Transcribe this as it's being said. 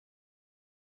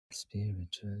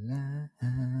Spiritual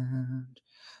Lounge.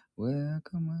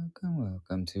 Welcome, welcome,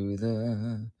 welcome to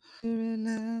the Spirit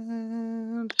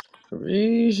Lounge.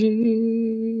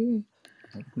 Rishi,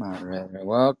 moderator.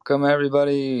 Welcome,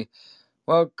 everybody.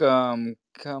 Welcome.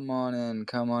 Come on in,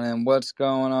 come on in. What's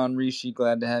going on, Rishi?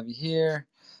 Glad to have you here.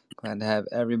 Glad to have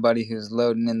everybody who's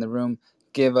loading in the room.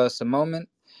 Give us a moment.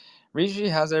 Rishi,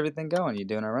 how's everything going? You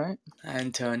doing all right?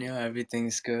 Antonio,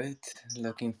 everything's good.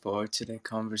 Looking forward to the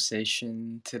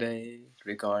conversation today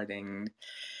regarding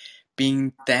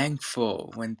being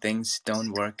thankful when things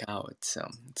don't work out. So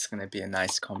it's going to be a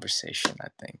nice conversation, I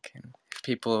think. And if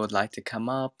people would like to come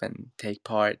up and take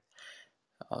part,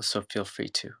 also feel free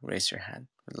to raise your hand.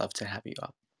 We'd love to have you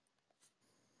up.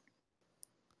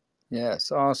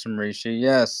 Yes, awesome, Rishi.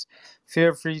 Yes,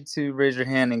 feel free to raise your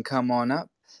hand and come on up.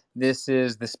 This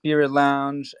is the Spirit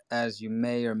Lounge, as you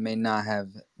may or may not have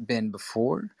been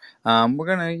before. We're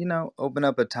gonna, open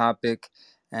up a topic,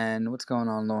 and what's going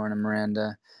on, Lauren and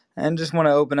Miranda? And just want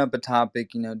to open up a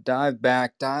topic, dive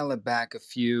back, dial it back a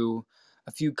few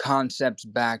concepts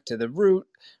back to the root,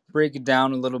 break it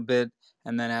down a little bit,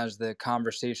 and then as the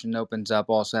conversation opens up,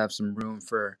 also have some room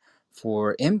for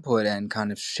input and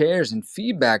kind of shares and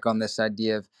feedback on this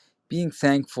idea of being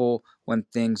thankful when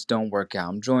things don't work out.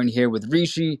 I'm joined here with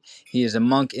Rishi. He is a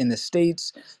monk in the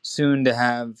States, soon to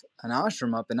have an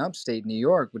ashram up in upstate New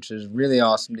York, which is really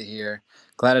awesome to hear.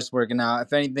 Glad it's working out.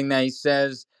 If anything that he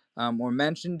says or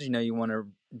mentioned, you want to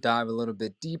dive a little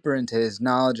bit deeper into his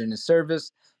knowledge and his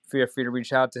service, feel free to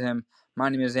reach out to him. My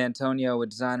name is Antonio, a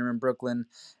designer in Brooklyn,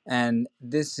 and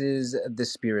this is the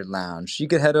Spirit Lounge. You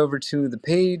could head over to the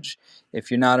page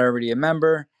if you're not already a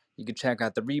member. You can check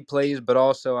out the replays, but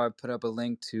also I put up a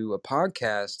link to a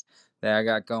podcast that I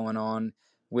got going on,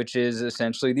 which is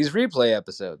essentially these replay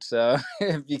episodes. So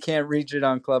if you can't reach it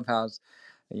on Clubhouse,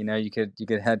 you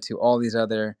could head to all these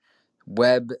other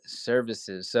web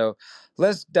services. So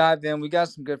let's dive in. We got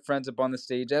some good friends up on the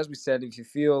stage. As we said, if you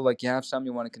feel like you have something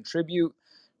you want to contribute,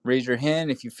 raise your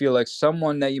hand. If you feel like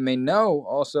someone that you may know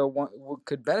also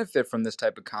could benefit from this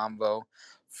type of convo,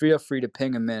 feel free to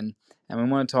ping them in. And we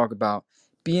want to talk about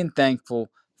being thankful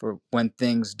for when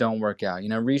things don't work out.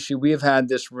 Rishi, we have had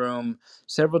this room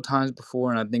several times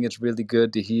before, and I think it's really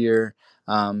good to hear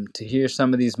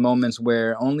some of these moments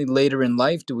where only later in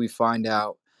life do we find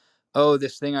out, oh,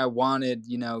 this thing I wanted,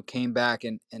 came back,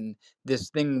 and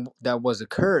this thing that was a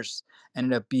curse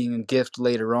ended up being a gift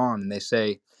later on. And they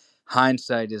say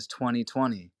hindsight is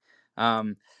 2020.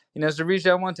 So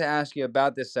Risha, I want to ask you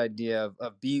about this idea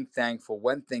of being thankful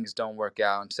when things don't work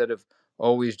out, instead of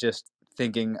always just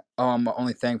thinking, oh, I'm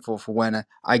only thankful for when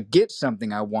I get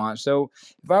something I want. So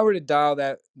if I were to dial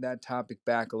that topic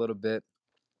back a little bit,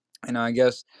 I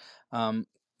guess um,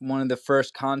 one of the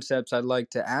first concepts I'd like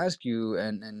to ask you,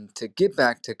 and to get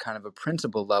back to kind of a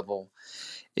principle level,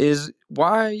 is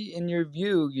why, in your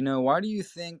view, why do you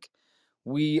think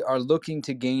we are looking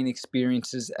to gain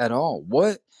experiences at all?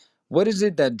 What is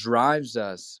it that drives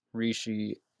us,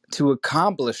 Rishi, to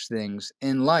accomplish things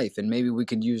in life? And maybe we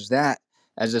could use that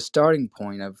as a starting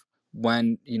point of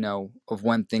when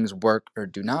things work or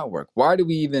do not work. Why do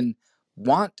we even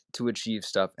want to achieve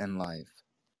stuff in life?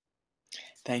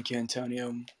 Thank you,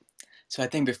 Antonio. So I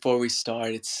think before we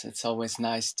start, it's always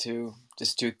nice to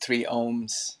just do 3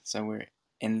 ohms, so we're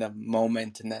in the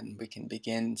moment, and then we can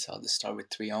begin. So I'll just start with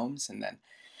 3 ohms, and then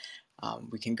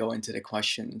we can go into the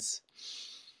questions.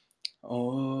 Om.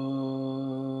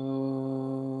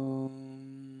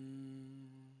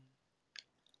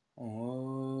 Om.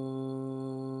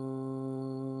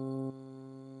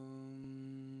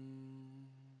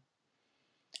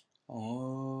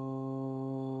 Om.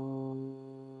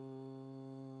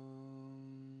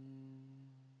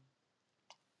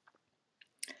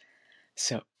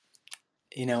 So,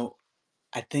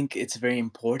 I think it's very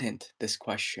important, this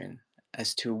question,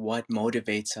 as to what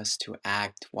motivates us to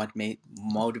act, what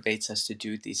motivates us to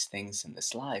do these things in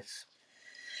this life.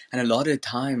 And a lot of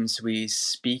times we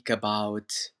speak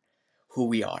about who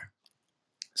we are.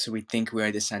 So we think we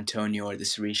are this Antonio or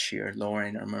this Rishi or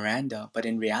Lauren or Miranda, but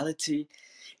in reality,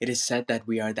 it is said that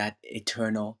we are that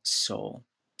eternal soul,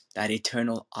 that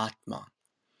eternal Atma.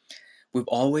 We've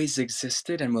always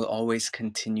existed and will always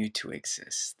continue to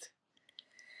exist.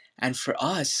 And for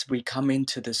us, we come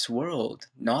into this world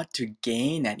not to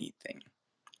gain anything,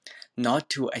 not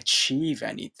to achieve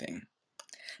anything,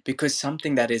 because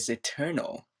something that is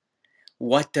eternal,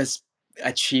 what does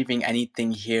achieving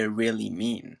anything here really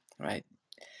mean, right?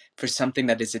 For something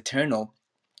that is eternal,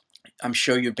 I'm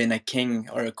sure you've been a king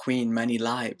or a queen many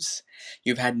lives.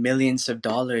 You've had millions of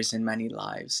dollars in many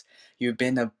lives. You've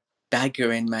been a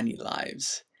beggar in many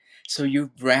lives. So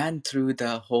you ran through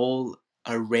the whole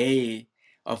array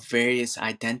of various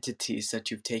identities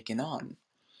that you've taken on.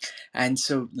 And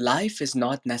so life is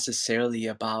not necessarily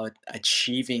about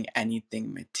achieving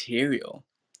anything material.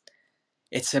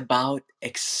 It's about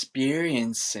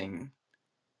experiencing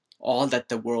all that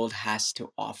the world has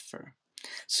to offer.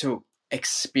 So,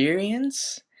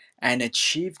 experience and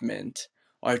achievement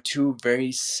are two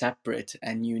very separate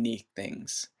and unique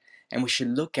things, and we should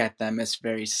look at them as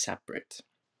very separate.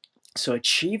 So,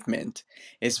 achievement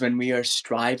is when we are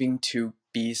striving to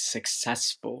be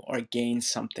successful or gain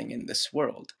something in this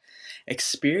world.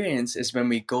 Experience is when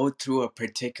we go through a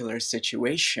particular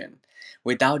situation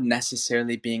without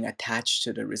necessarily being attached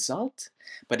to the result,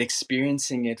 but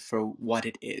experiencing it for what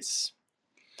it is.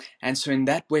 And so, in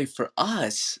that way, for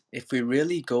us, if we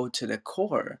really go to the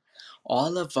core,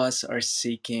 all of us are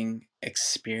seeking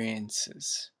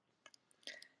experiences.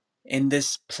 In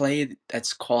this play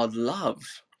that's called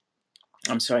love,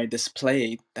 this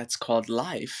play that's called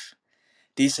life,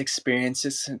 these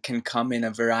experiences can come in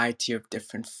a variety of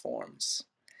different forms.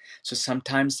 So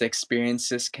sometimes the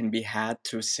experiences can be had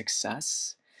through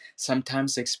success,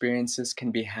 sometimes the experiences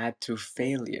can be had through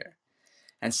failure.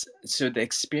 And so the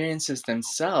experiences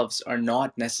themselves are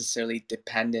not necessarily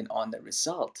dependent on the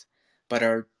result, but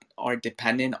are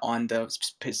dependent on the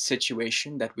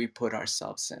situation that we put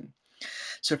ourselves in.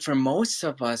 So for most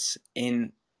of us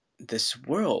in this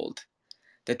world,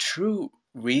 the true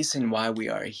reason why we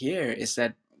are here is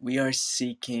that we are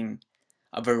seeking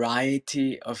a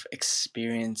variety of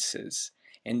experiences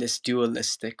in this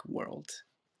dualistic world.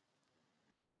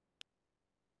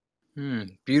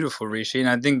 Beautiful, Rishi. And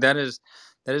I think that is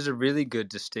a really good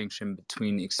distinction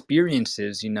between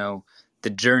experiences, the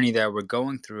journey that we're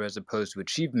going through as opposed to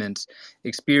achievements.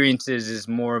 Experiences is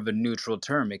more of a neutral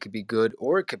term. It could be good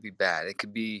or it could be bad. It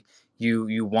could be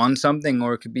you won something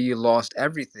or it could be you lost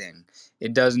everything.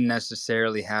 It doesn't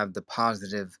necessarily have the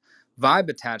positive vibe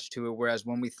attached to it. Whereas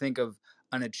when we think of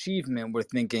an achievement, we're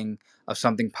thinking of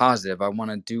something positive. I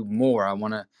want to do more. I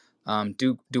want to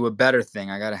do a better thing.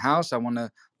 I got a house. I want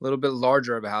to little bit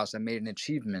larger of a house. I made an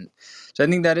achievement. So I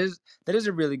think that is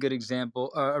a really good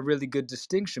example, a really good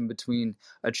distinction between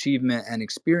achievement and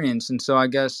experience. And so I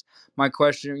guess my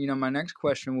next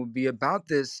question would be about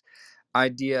this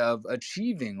idea of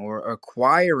achieving or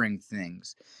acquiring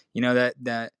things.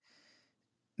 That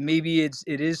maybe it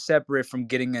is separate from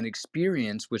getting an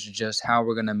experience, which is just how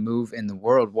we're going to move in the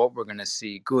world, what we're going to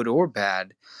see, good or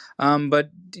bad. But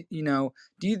do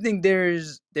you think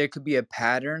there could be a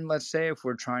pattern? Let's say if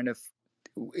we're trying to,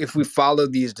 if we follow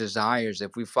these desires,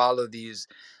 if we follow these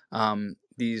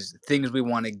things we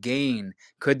want to gain,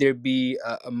 could there be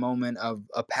a moment of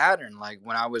a pattern? Like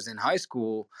when I was in high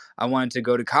school, I wanted to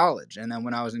go to college, and then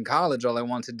when I was in college, all I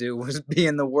wanted to do was be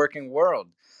in the working world.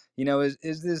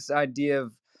 Is this idea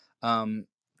of um,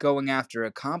 going after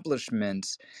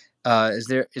accomplishments? Is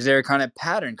there a kind of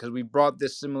pattern? Because we brought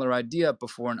this similar idea up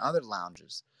before in other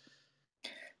lounges.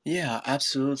 Yeah,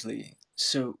 absolutely.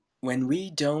 So when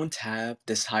we don't have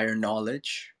this higher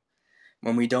knowledge,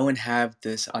 when we don't have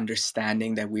this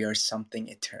understanding that we are something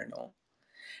eternal,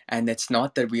 and it's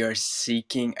not that we are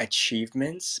seeking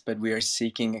achievements, but we are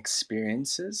seeking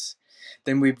experiences,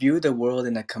 then we view the world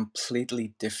in a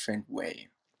completely different way.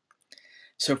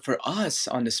 So for us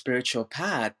on the spiritual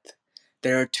path,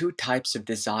 there are two types of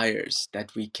desires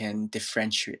that we can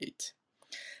differentiate.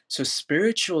 So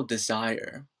spiritual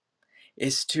desire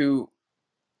is to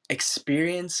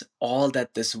experience all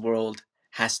that this world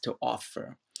has to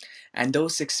offer. And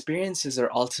those experiences are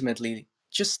ultimately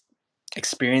just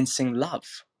experiencing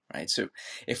love, right? So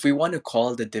if we want to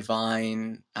call the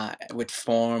divine with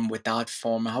form, without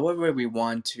form, however we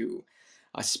want to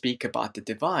speak about the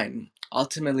divine,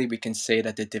 ultimately we can say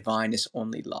that the divine is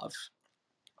only love.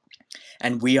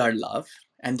 And we are love,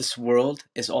 and this world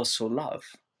is also love.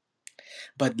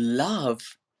 But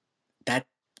love, that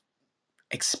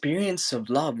experience of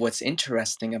love, what's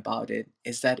interesting about it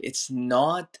is that it's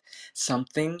not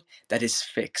something that is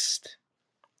fixed.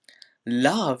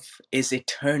 Love is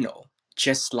eternal,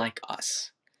 just like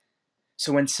us.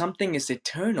 So when something is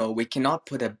eternal, we cannot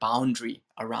put a boundary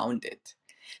around it.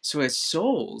 So as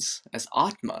souls, as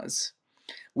atmas,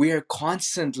 we are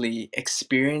constantly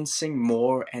experiencing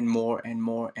more and more and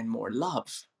more and more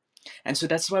love. And so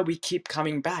that's why we keep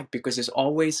coming back, because there's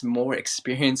always more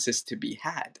experiences to be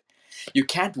had. You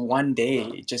can't one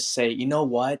day just say, you know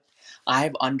what,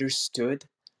 I've understood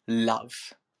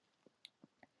love.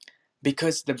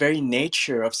 Because the very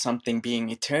nature of something being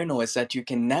eternal is that you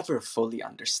can never fully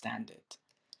understand it.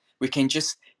 We can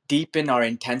just deepen our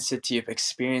intensity of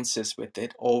experiences with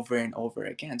it over and over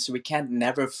again. So we can't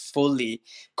never fully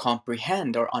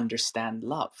comprehend or understand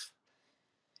love.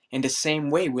 In the same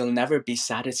way, we'll never be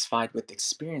satisfied with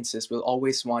experiences. We'll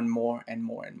always want more and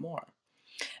more and more.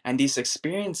 And these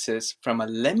experiences from a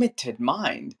limited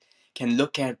mind can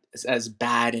look at as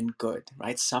bad and good,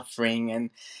 right? Suffering and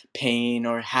pain,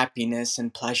 or happiness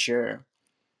and pleasure.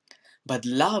 But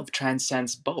love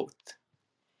transcends both.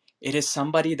 It is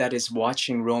somebody that is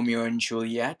watching Romeo and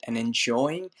Juliet and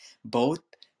enjoying both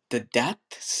the death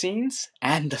scenes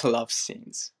and the love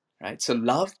scenes, right? So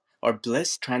love or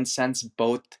bliss transcends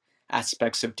both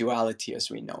aspects of duality as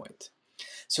we know it.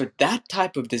 So that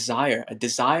type of desire, a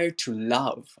desire to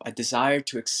love, a desire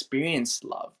to experience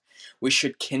love, we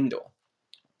should kindle.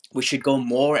 We should go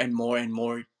more and more and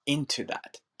more into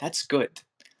that. That's good.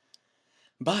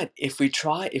 But if we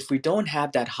don't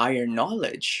have that higher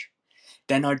knowledge,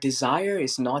 then our desire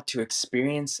is not to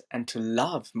experience and to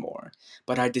love more,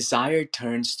 but our desire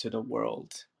turns to the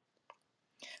world.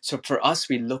 So for us,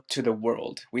 we look to the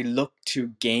world. We look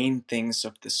to gain things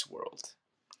of this world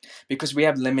because we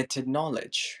have limited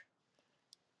knowledge.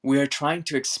 We are trying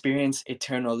to experience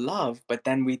eternal love, but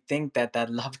then we think that that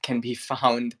love can be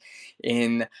found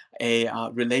in a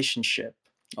relationship,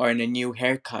 or in a new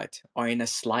haircut, or in a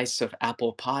slice of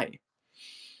apple pie.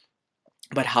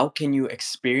 But how can you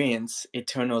experience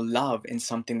eternal love in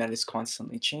something that is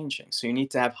constantly changing? So you need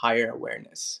to have higher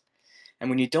awareness. And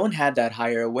when you don't have that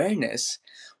higher awareness,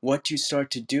 what you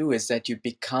start to do is that you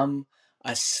become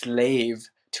a slave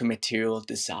to material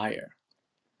desire.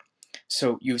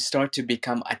 So you start to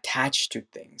become attached to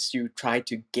things. You try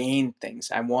to gain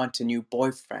things. I want a new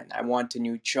boyfriend. I want a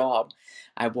new job.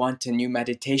 I want a new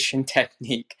meditation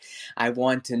technique. I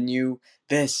want a new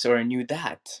this or a new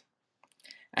that.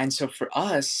 And so for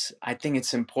us, I think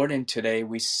it's important today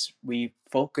we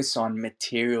focus on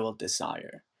material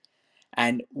desire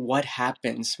and what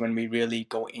happens when we really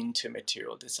go into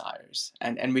material desires.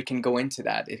 And we can go into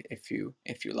that if you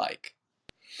like.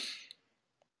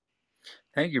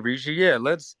 Thank you, Risha. Yeah,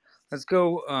 let's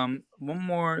go one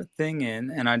more thing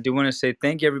in, and I do want to say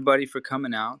thank you everybody for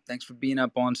coming out. Thanks for being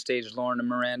up on stage, Lauren and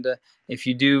Miranda. If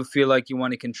you do feel like you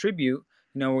want to contribute,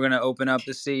 we're gonna open up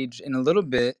the stage in a little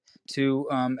bit to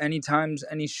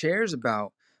any shares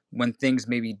about when things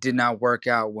maybe did not work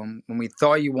out, when we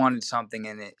thought you wanted something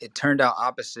and it turned out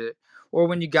opposite, or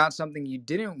when you got something you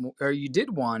didn't or you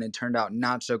did want and turned out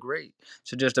not so great.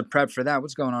 So just a prep for that.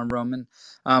 What's going on, Roman?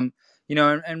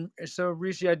 And so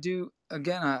Rishi, I do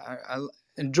again. I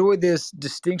enjoy this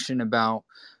distinction about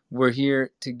we're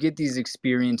here to get these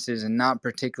experiences and not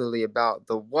particularly about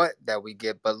the what that we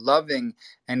get, but loving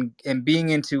and being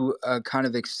into a kind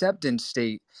of acceptance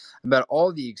state about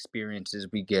all the experiences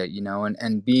we get,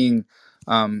 and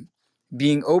um,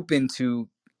 being open to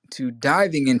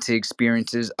diving into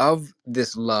experiences of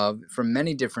this love from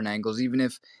many different angles, even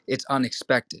if it's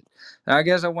unexpected. Now, I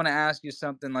guess I want to ask you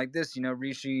something like this,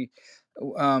 Rishi.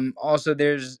 Also,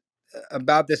 there's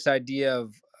about this idea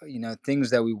of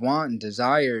things that we want and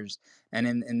desires, and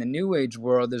in the New Age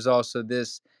world, there's also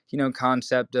this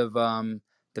concept of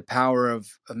the power of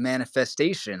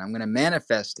manifestation. I'm going to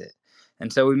manifest it,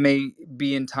 and so we may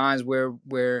be in times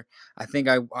where I think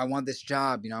I want this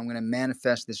job. I'm going to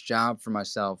manifest this job for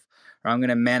myself, or I'm going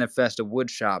to manifest a wood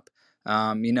shop.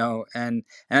 And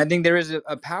I think there is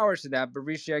a power to that. But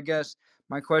Rishi, I guess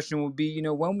my question would be,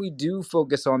 when we do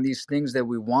focus on these things that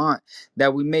we want,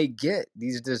 that we may get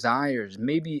these desires,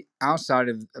 maybe outside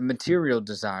of material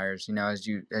desires, as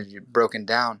you broken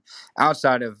down,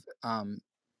 outside of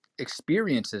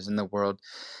experiences in the world.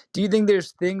 Do you think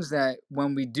there's things that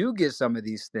when we do get some of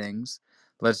these things,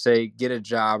 let's say get a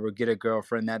job or get a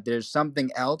girlfriend, that there's something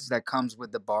else that comes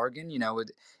with the bargain?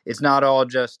 It's not all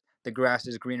just the grass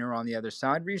is greener on the other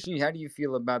side. Rishi, how do you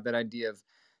feel about that idea of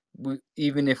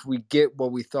even if we get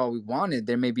what we thought we wanted,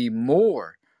 there may be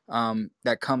more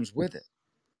that comes with it?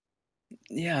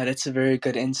 Yeah, that's a very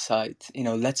good insight.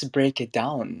 Let's break it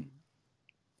down.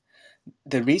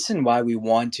 The reason why we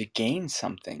want to gain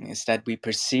something is that we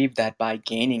perceive that by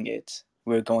gaining it,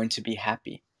 we're going to be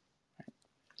happy.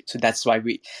 So that's why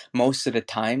most of the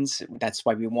times, that's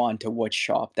why we want a wood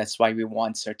shop. That's why we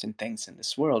want certain things in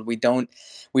this world. We don't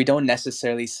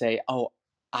necessarily say, oh,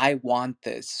 I want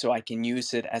this so I can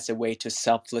use it as a way to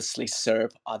selflessly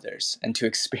serve others and to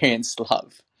experience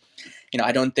love.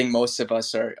 I don't think most of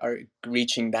us are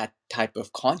reaching that type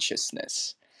of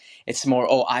consciousness. It's more,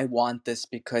 oh, I want this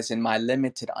because in my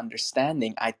limited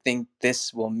understanding, I think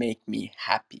this will make me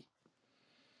happy.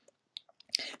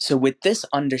 So with this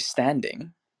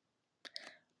understanding,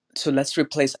 so let's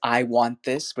replace I want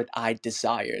this with I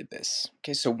desire this.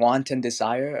 Okay, so want and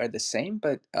desire are the same,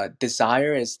 but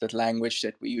desire is the language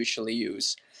that we usually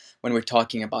use when we're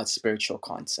talking about spiritual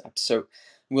concepts. So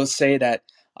we'll say that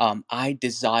I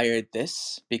desire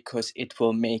this because it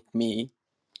will make me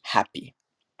happy.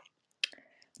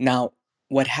 Now,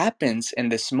 what happens in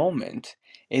this moment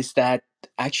is that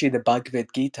actually the Bhagavad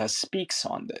Gita speaks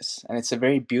on this, and it's a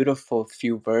very beautiful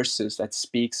few verses that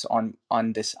speaks on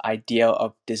this idea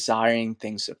of desiring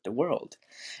things of the world,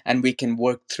 and we can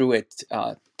work through it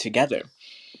together.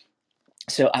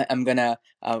 So I'm gonna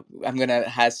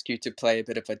ask you to play a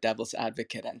bit of a devil's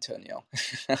advocate, Antonio.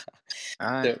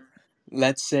 All right. So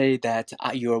let's say that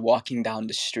you're walking down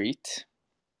the street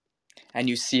and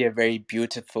you see a very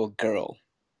beautiful girl.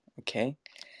 Okay.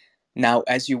 Now,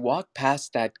 as you walk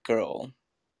past that girl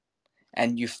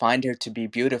and you find her to be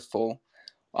beautiful,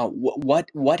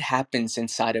 what happens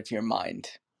inside of your mind?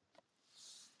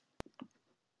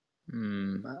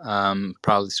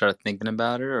 Probably start thinking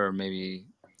about her, or maybe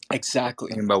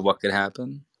Exactly, thinking about what could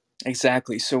happen.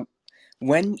 exactly. So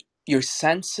when your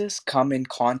senses come in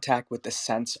contact with a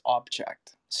sense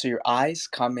object, so your eyes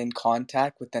come in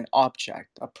contact with an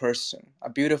object, a person, a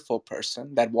beautiful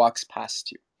person that walks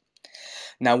past you.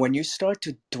 Now, when you start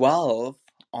to dwell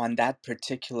on that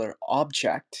particular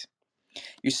object,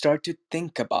 you start to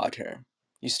think about her.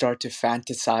 You start to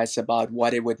fantasize about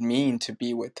what it would mean to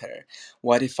be with her.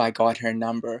 What if I got her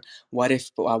number? What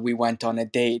if we went on a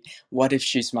date? What if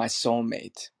she's my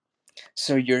soulmate?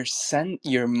 So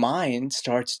your mind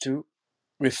starts to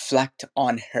reflect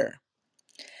on her.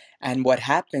 And what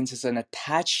happens is an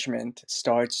attachment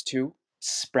starts to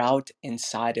sprout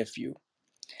inside of you.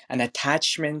 An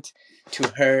attachment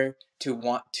to her, to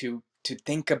want to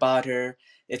think about her.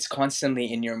 It's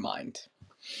constantly in your mind.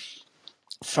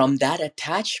 From that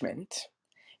attachment,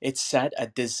 it's said a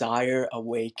desire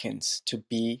awakens to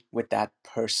be with that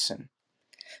person.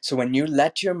 So when you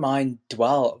let your mind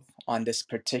dwell on this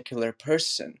particular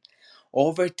person,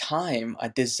 over time, a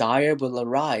desire will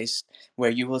arise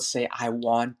where you will say, I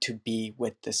want to be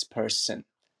with this person.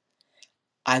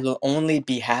 I will only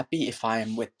be happy if I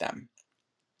am with them.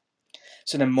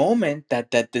 So the moment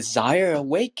that that desire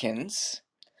awakens,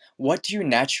 what do you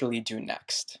naturally do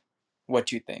next? What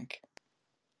do you think?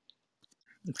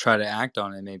 Try to act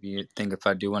on it. Maybe think if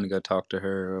I do want to go talk to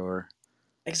her, or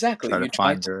Exactly. try to You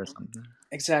try find to her or something.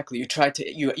 Exactly. You try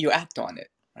to you act on it,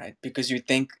 right? Because you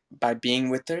think by being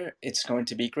with her, it's going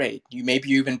to be great. You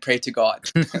even pray to God.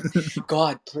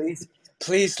 God,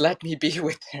 please let me be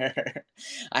with her.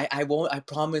 I won't I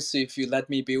promise you if you let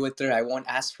me be with her, I won't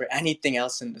ask for anything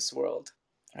else in this world.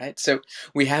 Right? So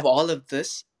we have all of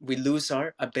this. We lose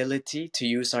our ability to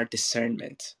use our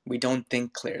discernment. We don't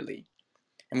think clearly.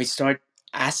 And we start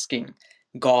asking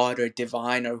God or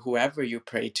divine or whoever you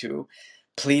pray to,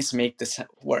 please make this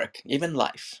work, even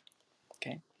life.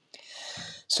 Okay.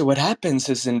 So what happens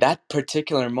is in that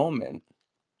particular moment,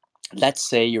 let's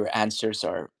say your answers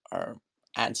are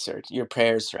answered, your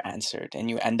prayers are answered, and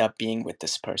you end up being with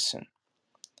this person.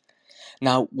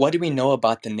 Now, what do we know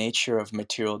about the nature of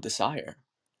material desire?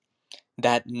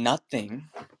 That nothing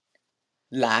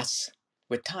lasts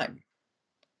with time,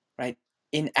 right?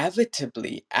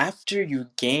 Inevitably, after you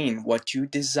gain what you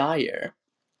desire,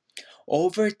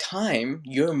 over time,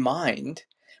 your mind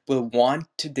will want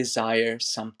to desire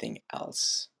something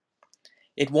else.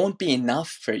 It won't be enough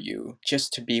for you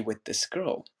just to be with this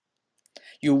girl.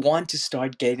 You want to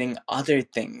start getting other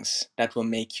things that will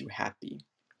make you happy.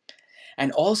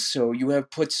 And also, you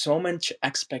have put so much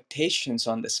expectations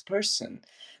on this person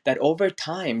that over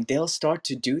time they'll start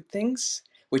to do things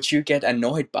which you get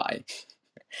annoyed by.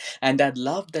 And that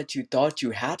love that you thought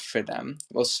you had for them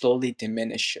will slowly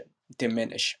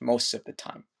diminish most of the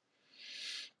time.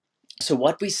 So,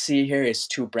 what we see here is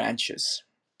two branches.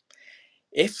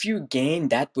 If you gain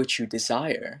that which you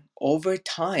desire, over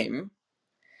time,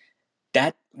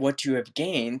 that what you have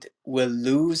gained will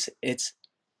lose its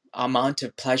amount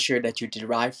of pleasure that you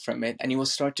derive from it, and you will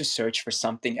start to search for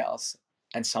something else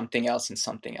and something else and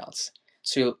something else.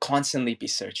 So you'll constantly be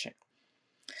searching.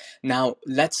 Now,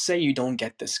 let's say you don't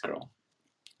get this girl.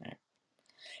 Right?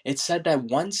 It's said that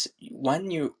once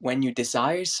when you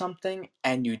desire something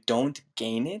and you don't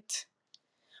gain it,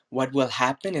 what will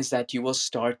happen is that you will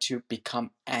start to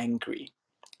become angry.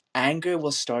 Anger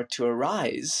will start to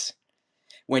arise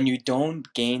when you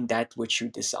don't gain that which you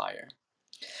desire.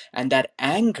 And that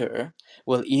anger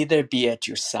will either be at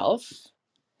yourself,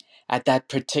 at that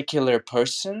particular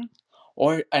person,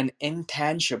 or an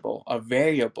intangible, a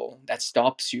variable that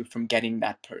stops you from getting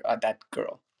that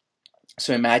girl.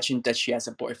 So imagine that she has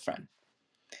a boyfriend.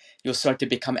 You'll start to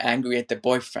become angry at the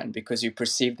boyfriend because you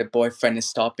perceive the boyfriend is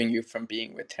stopping you from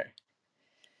being with her.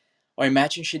 Or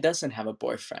imagine she doesn't have a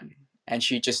boyfriend and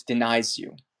she just denies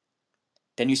you.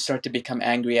 Then you start to become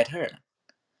angry at her.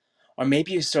 Or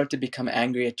maybe you start to become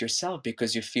angry at yourself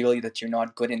because you feel that you're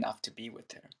not good enough to be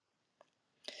with her.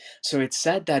 So it's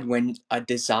said that when a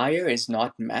desire is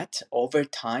not met, over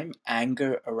time,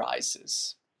 anger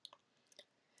arises.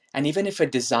 And even if a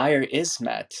desire is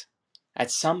met, at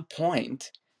some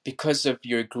point, because of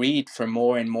your greed for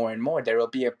more and more and more, there will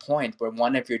be a point where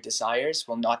one of your desires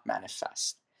will not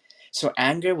manifest. So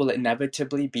anger will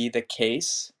inevitably be the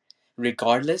case,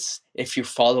 regardless if you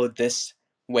follow this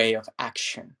way of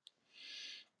action.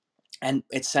 And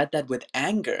it's said that with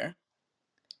anger,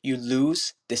 you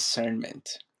lose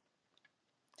discernment.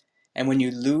 And when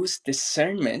you lose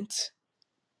discernment,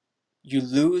 you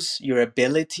lose your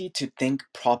ability to think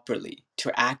properly,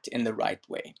 to act in the right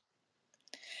way.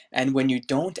 And when you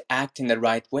don't act in the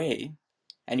right way,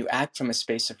 and you act from a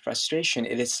space of frustration,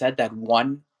 it is said that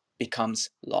one becomes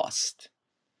lost.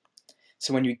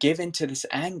 So when you give into this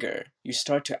anger, you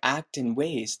start to act in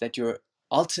ways that you're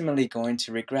ultimately going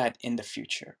to regret in the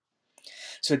future.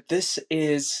 So this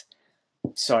is,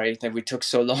 sorry that we took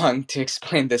so long to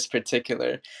explain this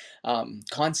particular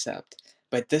concept,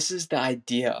 but this is the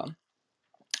idea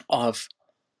of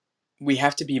we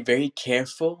have to be very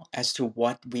careful as to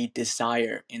what we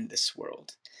desire in this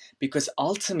world, because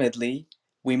ultimately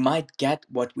we might get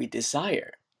what we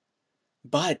desire,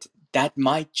 but that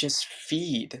might just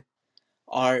feed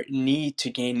our need to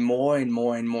gain more and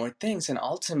more and more things, and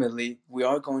ultimately we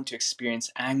are going to experience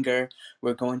anger,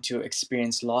 we're going to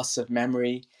experience loss of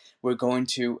memory, we're going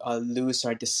to lose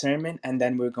our discernment, and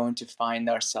then we're going to find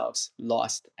ourselves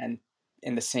lost and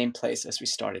in the same place as we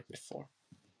started before.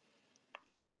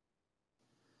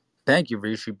 Thank you,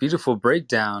 Rishi. Beautiful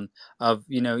breakdown of,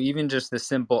 even just the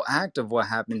simple act of what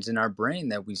happens in our brain,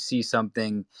 that we see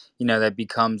something, that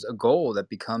becomes a goal, that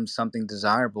becomes something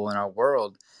desirable in our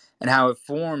world, and how it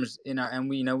forms in our, and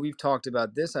we, we've talked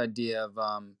about this idea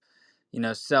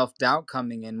of, self-doubt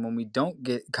coming in when we don't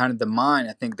get kind of the mind.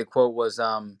 I think the quote was,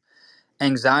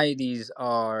 anxieties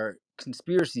are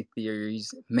conspiracy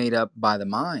theories made up by the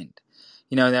mind.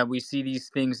 That we see these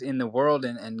things in the world,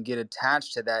 and get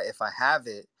attached to that. If I have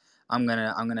it, I'm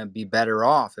gonna be better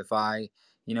off. If I,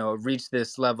 reach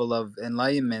this level of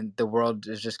enlightenment, the world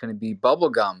is just gonna be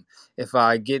bubblegum. If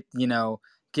I get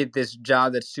this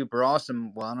job that's super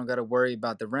awesome, well, I don't gotta worry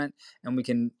about the rent. And we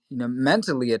can,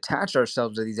 mentally attach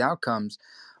ourselves to these outcomes,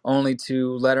 only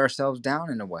to let ourselves down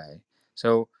in a way.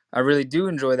 So I really do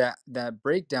enjoy that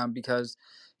breakdown, because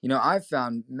I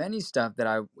found many stuff that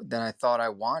I thought I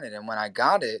wanted, and when I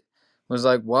got it, was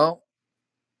like, well,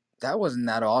 that wasn't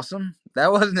that awesome.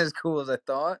 That wasn't as cool as I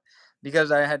thought,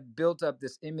 because I had built up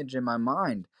this image in my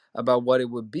mind about what it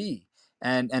would be.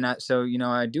 So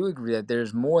I do agree that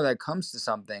there's more that comes to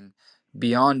something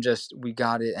beyond just we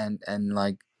got it, and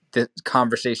like the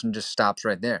conversation just stops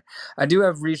right there. I do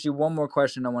have, Rishi, one more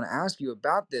question I want to ask you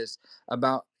about this,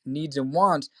 about needs and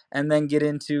wants, and then get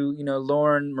into,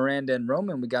 Lauren, Miranda, and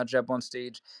Roman. We got you up on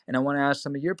stage, and I want to ask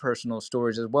some of your personal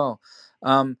stories as well.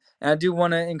 And I do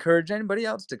want to encourage anybody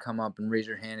else to come up and raise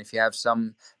your hand if you have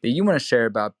some that you want to share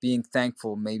about being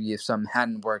thankful, maybe if something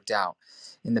hadn't worked out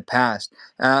in the past.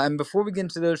 And before we get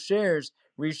into those shares,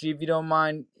 Rishi, if you don't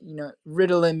mind,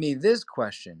 riddling me this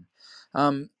question.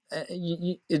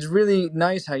 It's really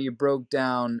nice how you broke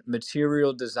down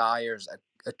material desires,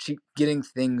 getting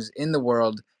things in the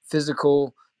world,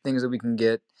 physical things that we can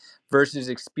get, versus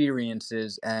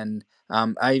experiences. And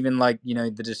I even like,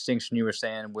 the distinction you were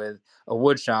saying with a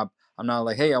wood shop. I'm not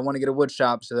like, hey, I want to get a wood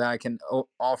shop so that I can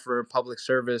offer public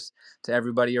service to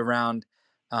everybody around.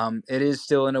 It is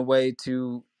still in a way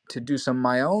to do some of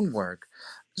my own work.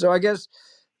 So I guess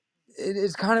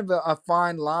it's kind of a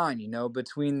fine line,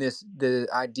 between the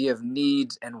idea of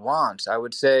needs and wants. I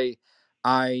would say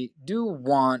I do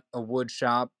want a wood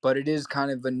shop, but it is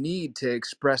kind of a need to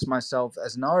express myself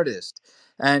as an artist,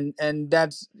 and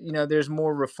that's, there's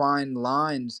more refined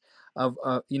lines of,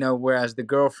 whereas the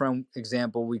girlfriend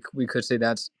example, we could say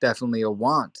that's definitely a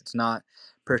want. It's not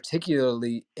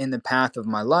particularly in the path of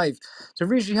my life. So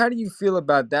Rishi, how do you feel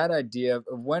about that idea of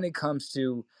when it comes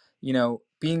to,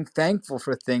 being thankful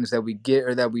for things that we get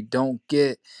or that we don't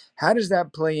get? How does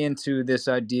that play into this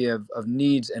idea of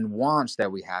needs and wants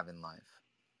that we have in life?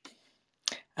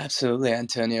 Absolutely,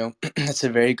 Antonio. That's a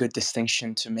very good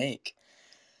distinction to make.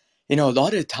 A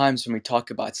lot of times when we talk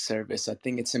about service, I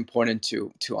think it's important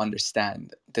to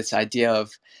understand this idea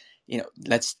of,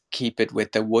 let's keep it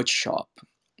with the wood shop.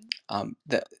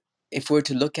 The If we're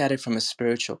to look at it from a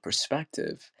spiritual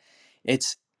perspective,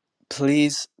 it's,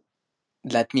 please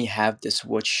let me have this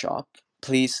wood shop.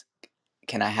 Please,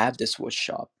 can I have this wood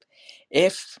shop?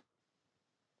 If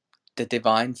the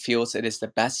divine feels it is the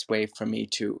best way for me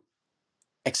to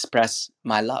express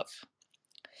my love.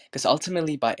 Because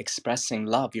ultimately, by expressing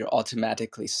love, you're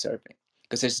automatically serving.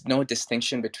 Because there's no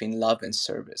distinction between love and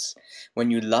service. When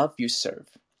you love, you serve.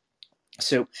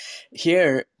 So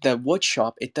here, the wood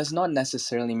shop, it does not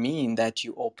necessarily mean that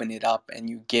you open it up and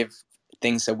you give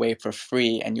things away for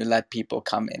free and you let people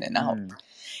come in and out. Mm.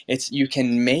 It's you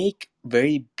can make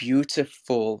very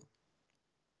beautiful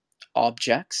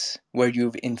objects where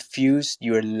you've infused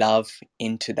your love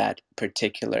into that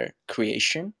particular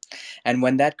creation. And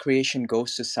when that creation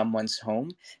goes to someone's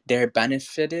home, they're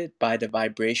benefited by the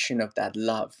vibration of that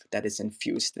love that is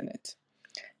infused in it,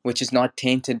 which is not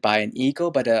tainted by an ego,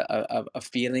 but a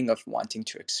feeling of wanting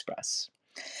to express.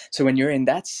 So when you're in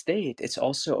that state, it's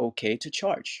also okay to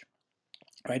charge,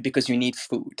 right? Because you need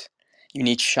food, you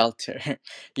need shelter,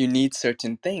 you need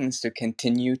certain things to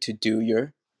continue to do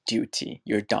your duty,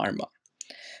 your dharma.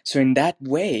 So, in that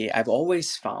way, I've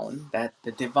always found that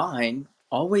the divine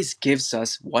always gives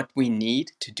us what we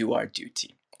need to do our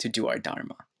duty, to do our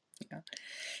dharma. Yeah.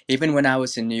 Even when I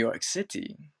was in New York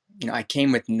City, I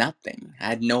came with nothing. I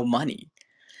had no money,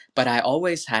 but I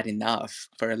always had enough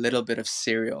for a little bit of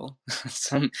cereal,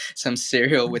 some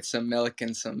cereal with some milk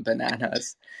and some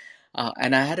bananas,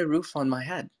 and I had a roof on my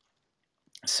head.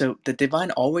 So the divine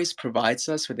always provides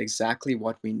us with exactly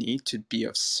what we need to be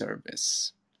of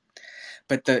service.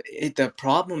 But the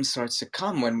problem starts to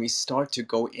come when we start to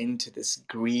go into this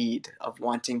greed of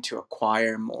wanting to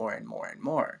acquire more and more and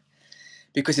more.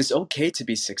 Because it's okay to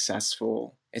be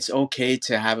successful. It's okay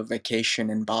to have a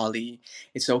vacation in Bali.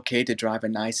 It's okay to drive a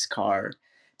nice car.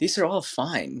 These are all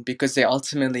fine because they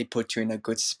ultimately put you in a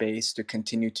good space to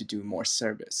continue to do more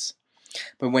service.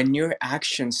 But when your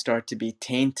actions start to be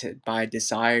tainted by a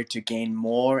desire to gain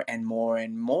more and more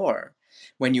and more,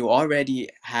 when you already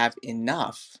have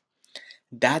enough,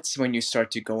 that's when you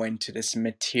start to go into this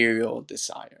material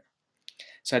desire.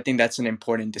 So I think that's an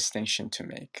important distinction to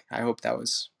make. I hope that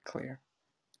was clear.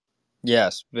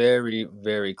 Yes, very,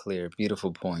 very clear.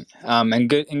 Beautiful point. And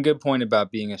good point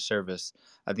about being a service.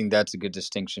 I think that's a good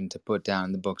distinction to put down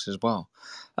in the books as well.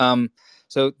 Um,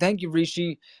 so thank you,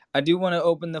 Rishi. I do want to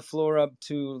open the floor up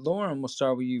to Lauren. We'll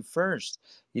start with you first.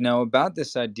 About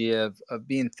this idea of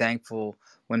being thankful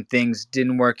when things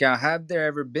didn't work out. Have there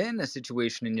ever been a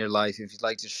situation in your life, if you'd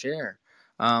like to share,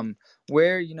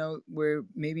 where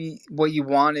maybe what you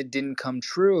wanted didn't come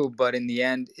true, but in the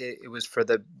end, it was for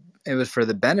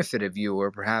the benefit of you,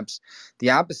 or perhaps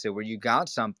the opposite, where you got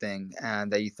something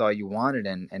and that you thought you wanted,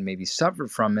 and maybe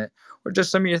suffered from it, or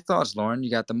just some of your thoughts. Lauren,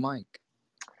 you got the mic.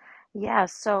 Yeah,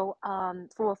 so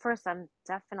well, first, I'm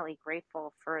definitely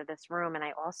grateful for this room, and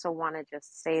I also want to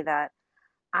just say that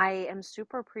I am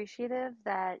super appreciative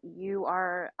that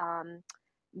you're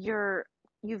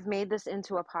you've made this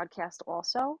into a podcast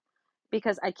also,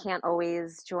 because I can't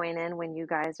always join in when you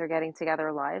guys are getting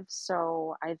together live.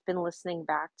 So I've been listening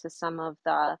back to some of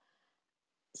the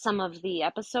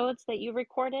episodes that you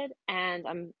recorded, and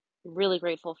I'm really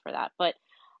grateful for that. But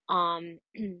um,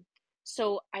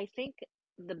 so I think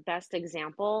the best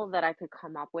example that I could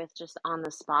come up with just on the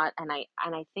spot, and I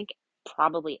think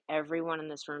probably everyone in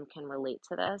this room can relate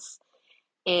to this,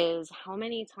 is how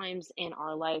many times in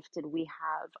our life did we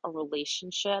have a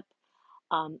relationship,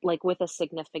 like with a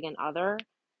significant other,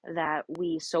 that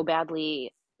we so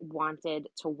badly wanted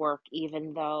to work,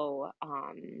 even though,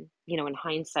 in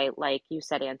hindsight, like you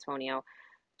said, Antonio,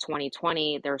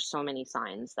 2020, there's so many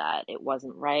signs that it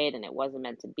wasn't right and it wasn't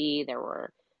meant to be. There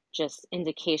were just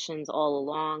indications all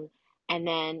along. And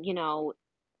then,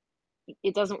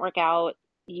 it doesn't work out.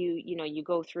 You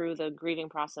go through the grieving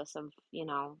process of,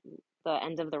 the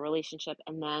end of the relationship,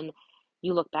 and then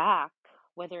you look back,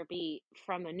 whether it be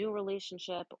from a new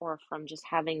relationship or from just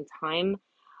having time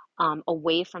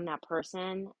away from that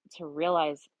person, to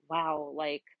realize, wow,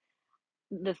 like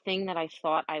the thing that I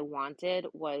thought I wanted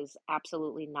was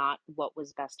absolutely not what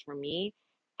was best for me,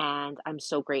 and I'm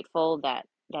so grateful that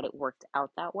it worked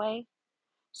out that way.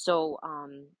 So,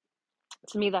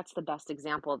 to me, that's the best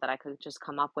example that I could just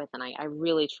come up with, and I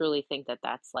really truly think that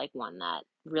that's like one that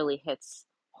really hits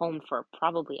home for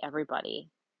probably everybody.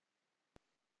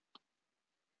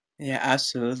 Yeah,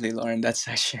 absolutely, Lauren. That's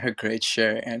actually a great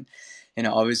share. And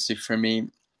obviously for me,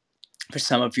 for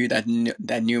some of you that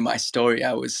knew my story,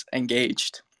 I was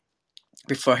engaged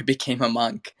before I became a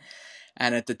monk.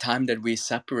 And at the time that we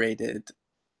separated,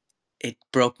 it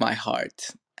broke my heart.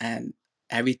 And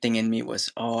everything in me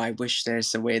was, oh, I wish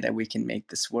there's a way that we can make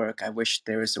this work. I wish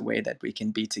there was a way that we can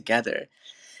be together.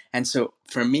 And so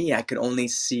for me, I could only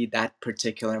see that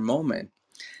particular moment.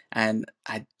 And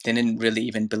I didn't really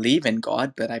even believe in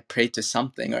God, but I prayed to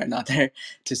something or another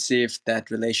to see if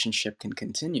that relationship can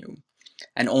continue.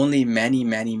 And only many,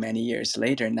 many, many years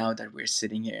later, now that we're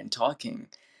sitting here and talking,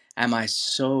 am I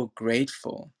so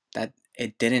grateful that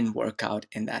it didn't work out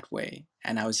in that way.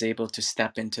 And I was able to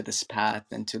step into this path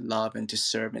and to love and to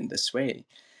serve in this way.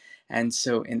 And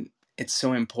so it's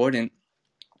so important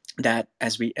that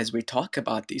as we talk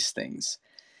about these things,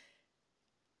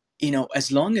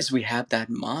 as long as we have that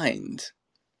mind,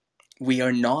 we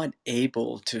are not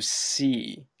able to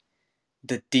see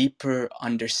the deeper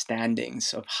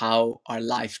understandings of how our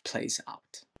life plays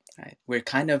out. Right? We're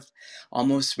kind of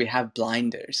almost, we have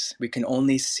blinders. We can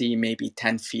only see maybe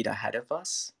 10 feet ahead of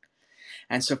us.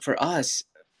 And so for us,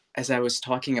 as I was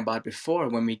talking about before,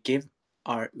 when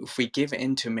if we give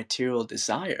into material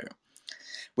desire,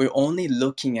 we're only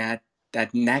looking at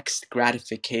that next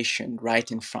gratification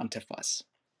right in front of us,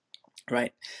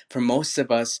 right? For most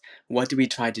of us, what do we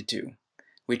try to do?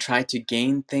 We try to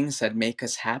gain things that make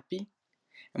us happy,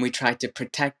 and we try to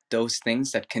protect those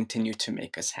things that continue to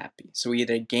make us happy. So we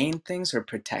either gain things or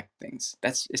protect things.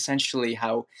 That's essentially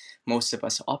how most of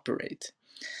us operate.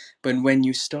 But when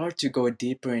you start to go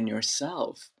deeper in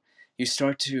yourself, you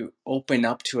start to open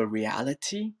up to a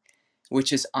reality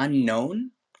which is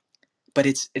unknown, but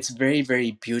it's very,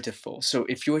 very beautiful. So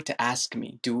if you were to ask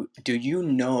me, do you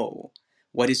know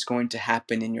what is going to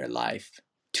happen in your life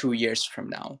 2 years from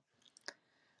now?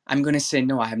 I'm going to say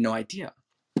no, I have no idea.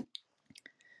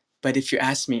 But if you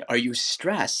ask me, are you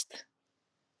stressed?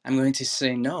 I'm going to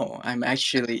say no. I'm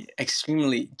actually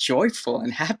extremely joyful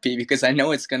and happy because I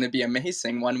know it's going to be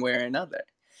amazing one way or another.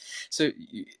 So,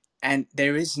 and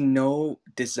there is no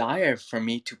desire for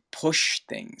me to push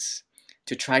things,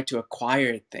 to try to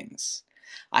acquire things.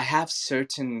 I have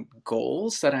certain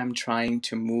goals that I'm trying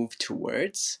to move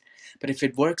towards, but if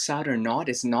it works out or not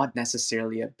is not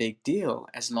necessarily a big deal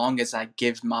as long as I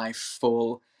give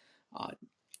uh,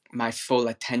 my full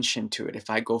attention to it, if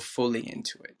I go fully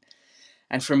into it.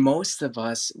 And for most of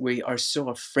us, we are so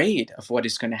afraid of what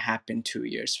is going to happen 2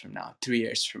 years from now, 3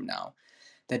 years from now,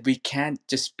 that we can't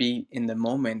just be in the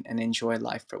moment and enjoy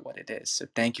life for what it is. So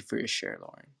thank you for your share,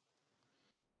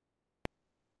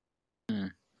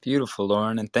 Lauren. Beautiful,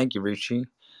 Lauren, and thank you, Rishi.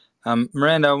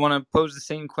 Miranda, I want to pose the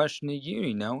same question to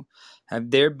you.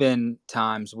 Have there been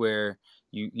times where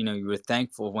you were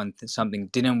thankful when something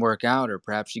didn't work out, or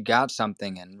perhaps you got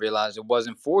something and realized it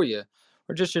wasn't for you,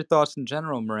 or just your thoughts in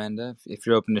general, Miranda? If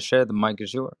you're open to share, the mic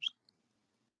is yours.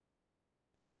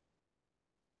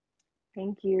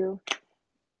 Thank you.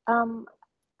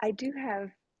 I do have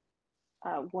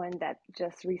one that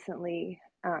just recently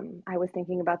I was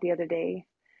thinking about the other day.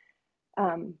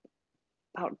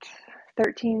 About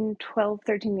 13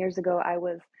 years ago, I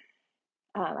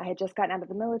had just gotten out of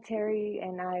the military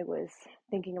and I was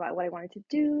thinking about what I wanted to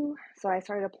do. So I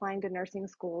started applying to nursing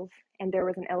schools, and there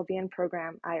was an LVN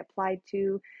program I applied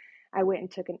to. I went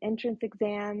and took an entrance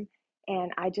exam,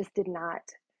 and I just did not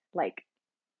like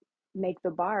make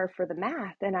the bar for the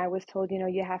math. And I was told,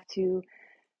 you have to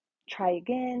try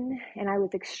again. And I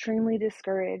was extremely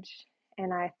discouraged.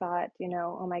 And I thought,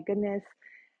 oh my goodness,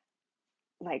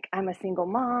 like I'm a single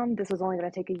mom. This was only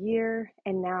going to take a year.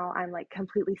 And now I'm like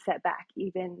completely set back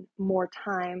even more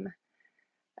time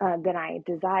than I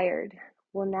desired.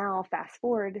 Well, now fast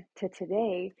forward to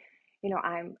today,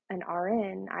 I'm an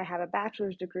RN. I have a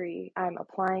bachelor's degree. I'm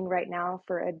applying right now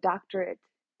for a doctorate,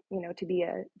 to be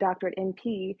a doctorate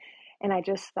NP. And I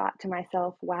just thought to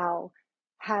myself, wow,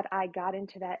 had I got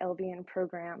into that LVN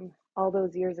program all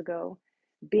those years ago,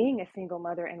 being a single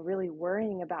mother and really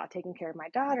worrying about taking care of my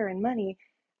daughter and money,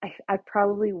 I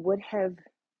probably would have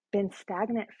been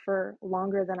stagnant for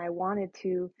longer than I wanted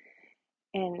to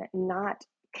and not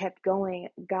kept going,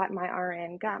 got my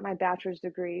RN, got my bachelor's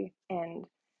degree. And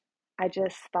I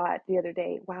just thought the other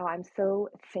day, wow, I'm so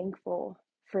thankful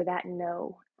for that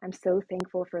no. I'm so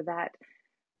thankful for that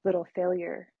little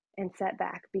failure and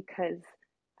setback, because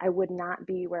I would not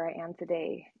be where I am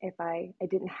today if I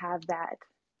didn't have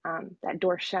that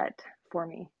door shut for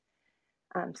me.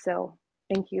 So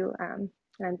thank you. And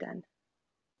I'm done.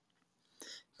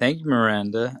 Thank you,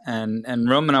 Miranda. And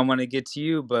Roman, I want to get to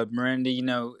you, but Miranda,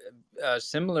 a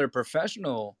similar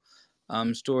professional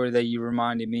story that you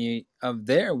reminded me of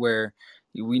there, where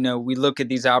we look at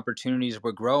these opportunities,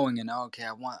 we're growing, and okay,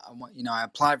 I want, I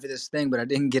applied for this thing, but I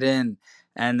didn't get in,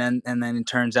 and then it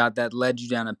turns out that led you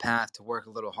down a path to work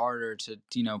a little harder, to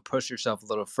push yourself a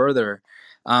little further.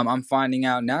 I'm finding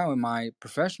out now in my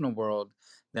professional world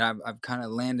that I've kind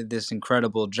of landed this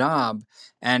incredible job,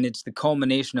 and it's the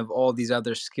culmination of all these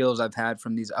other skills I've had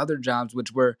from these other jobs,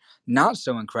 which were not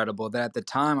so incredible, that at the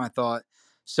time I thought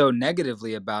so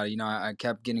negatively about it. I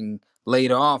kept getting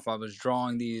laid off. I was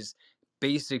drawing these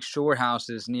basic shore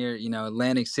houses near,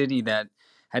 Atlantic City that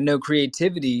had no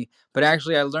creativity, but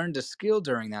actually I learned a skill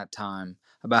during that time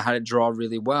about how to draw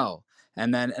really well.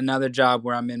 And then another job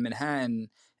where I'm in Manhattan,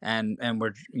 and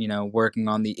we're working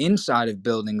on the inside of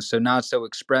buildings, so not so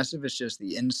expressive, it's just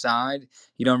the inside.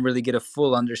 You don't really get a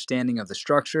full understanding of the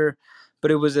structure,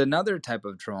 but it was another type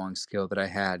of drawing skill that I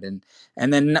had. And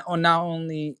then not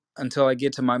only until I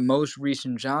get to my most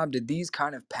recent job did these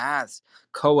kind of paths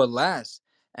coalesce.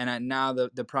 And now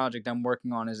the project I'm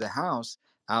working on is a house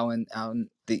out in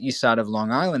the east side of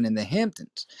Long Island in the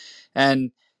Hamptons.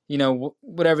 And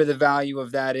whatever the value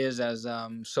of that is as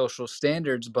social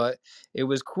standards, but it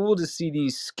was cool to see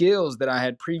these skills that I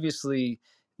had previously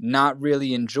not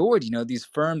really enjoyed. These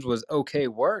firms was okay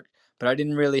work, but I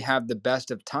didn't really have the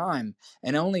best of time.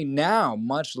 And only now,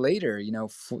 much later,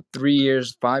 3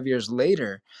 years, 5 years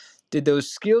later, did those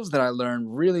skills that I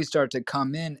learned really start to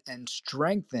come in and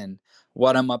strengthen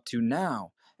what I'm up to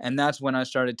now. And that's when I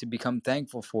started to become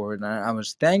thankful for it. And I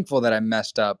was thankful that I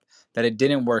messed up, that it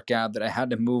didn't work out, that I had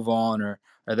to move on, or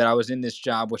that I was in this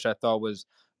job, which I thought was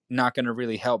not going to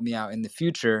really help me out in the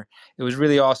future. It was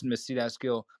really awesome to see that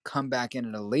skill come back in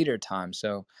at a later time.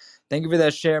 So thank you for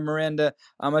that share, Miranda.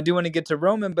 I do want to get to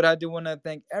Roman, but I do want to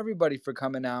thank everybody for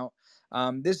coming out.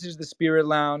 This is the Spirit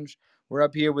Lounge. We're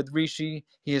up here with Rishi.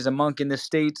 He is a monk in the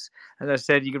States. As I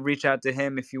said, you can reach out to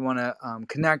him if you want to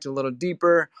connect a little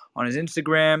deeper on his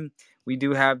Instagram. We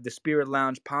do have the Spirit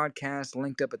Lounge podcast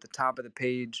linked up at the top of the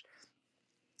page.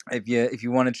 If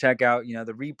you want to check out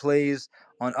the replays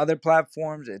on other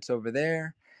platforms, it's over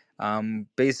there.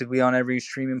 Basically on every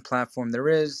streaming platform there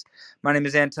is. My name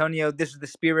is Antonio. This is the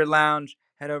Spirit Lounge.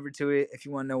 Head over to it if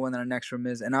you want to know when our next room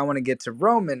is. And I want to get to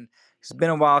Roman. It's been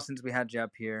a while since we had you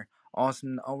up here.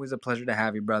 Austin, always a pleasure to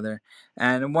have you, brother.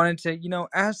 And I wanted to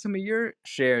ask some of your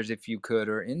shares, if you could,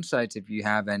 or insights if you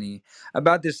have any,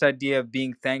 about this idea of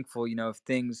being thankful. If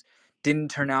things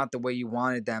didn't turn out the way you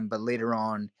wanted them, but later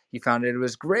on you found it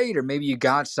was great, or maybe you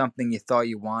got something you thought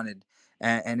you wanted,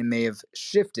 and it may have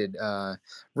shifted.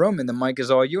 Roman, the mic is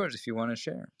all yours if you want to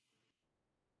share.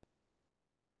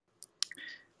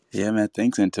 Yeah, man.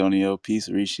 Thanks, Antonio. Peace,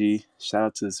 Rishi. Shout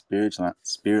out to the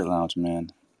Spirit Lounge, man.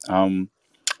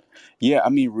 Yeah, I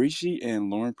mean, Rishi and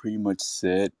Lauren pretty much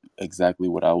said exactly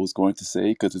what I was going to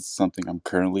say because it's something I'm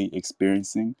currently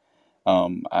experiencing.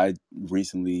 I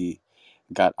recently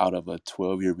got out of a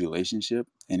 12-year relationship,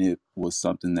 and it was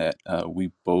something that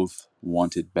we both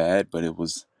wanted bad, but it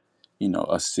was,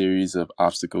 a series of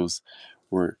obstacles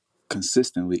were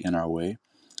consistently in our way.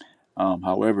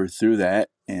 However, through that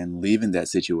and leaving that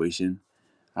situation,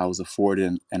 I was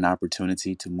afforded an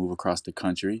opportunity to move across the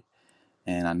country,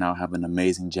 and I now have an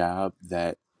amazing job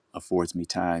that affords me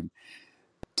time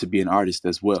to be an artist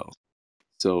as well.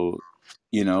 So,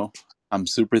 you know, I'm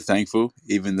super thankful,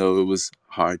 even though it was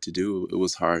hard to do. It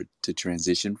was hard to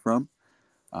transition from,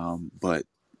 but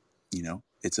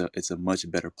it's a much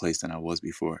better place than I was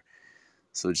before.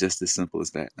 So just as simple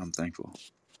as that. I'm thankful.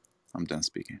 I'm done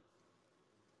speaking.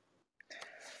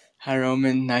 Hi,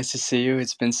 Roman. Nice to see you.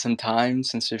 It's been some time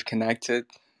since we've connected.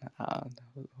 Uh,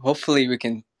 Hopefully, we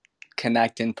can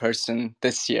connect in person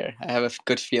this year. I have a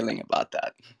good feeling about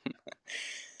that.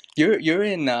 You're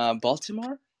in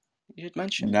Baltimore, you had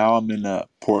mentioned? Now I'm in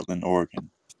Portland, Oregon.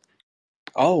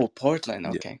 Oh, Portland.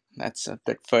 Yeah. Okay, that's a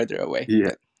bit further away, Yeah.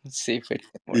 but let's see if it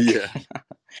can work. Yeah.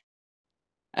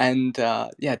 And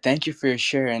yeah, thank you for your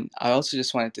share. And I also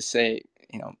just wanted to say,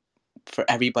 for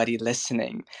everybody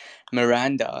listening,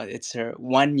 Miranda, it's her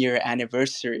 1 year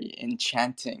anniversary in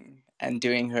chanting and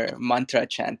doing her mantra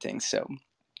chanting. So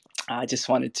I just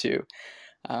wanted to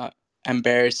uh,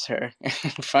 embarrass her in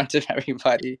front of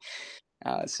everybody.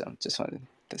 So just wanted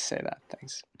to say that.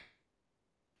 Thanks.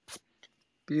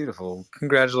 Beautiful.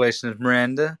 Congratulations,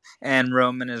 Miranda, and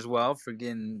Roman as well, for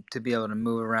getting to be able to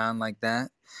move around like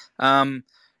that. Um,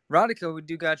 Radhika, we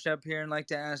do got you up here and like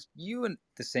to ask you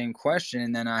the same question,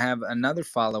 and then I have another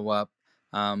follow up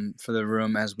for the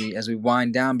room as we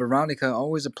wind down. But Radhika,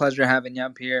 always a pleasure having you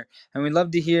up here, and we'd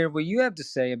love to hear what you have to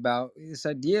say about this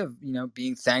idea of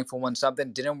being thankful when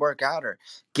something didn't work out, or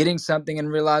getting something and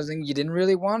realizing you didn't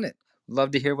really want it.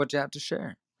 Love to hear what you have to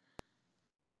share.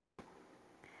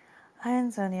 Hi,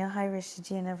 Antonia. Hi,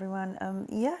 Rishiji, and everyone.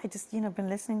 Yeah, I just been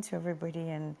listening to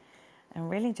everybody and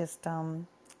really just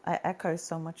I echo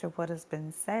so much of what has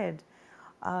been said.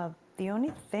 The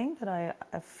only thing that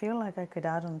I feel like I could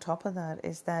add on top of that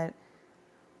is that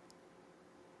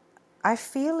I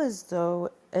feel as though,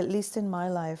 at least in my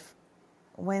life,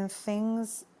 when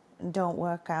things don't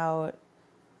work out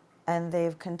and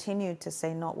they've continued to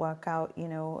say not work out,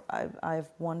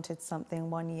 I've wanted something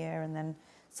 1 year and then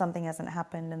something hasn't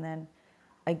happened, and then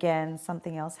again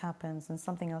something else happens and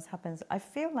something else happens. I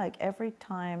feel like every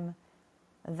time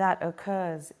that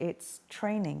occurs, it's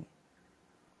training.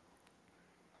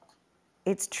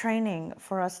 It's training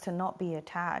for us to not be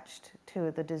attached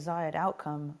to the desired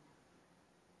outcome,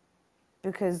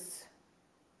 because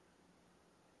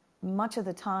much of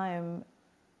the time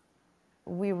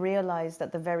we realize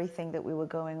that the very thing that we were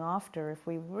going after, if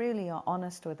we really are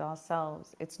honest with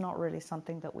ourselves, it's not really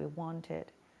something that we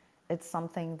wanted. It's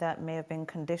something that may have been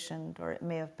conditioned, or it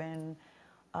may have been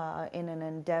in an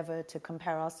endeavor to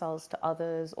compare ourselves to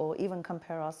others, or even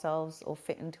compare ourselves or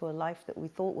fit into a life that we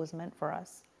thought was meant for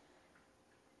us.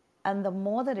 And the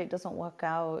more that it doesn't work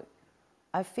out,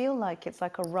 I feel like it's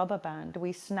like a rubber band.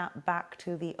 We snap back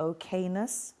to the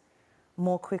okayness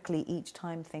more quickly each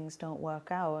time things don't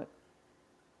work out.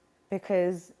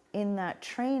 Because in that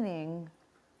training,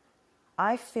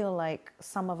 I feel like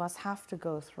some of us have to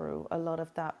go through a lot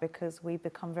of that, because we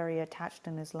become very attached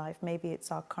in this life. Maybe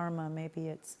it's our karma, maybe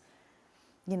it's,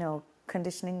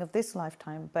 conditioning of this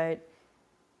lifetime, but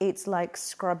it's like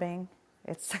scrubbing.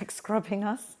 It's like scrubbing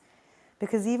us.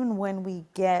 Because even when we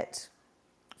get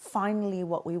finally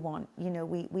what we want,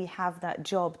 we have that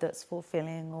job that's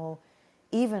fulfilling, or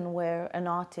even we're an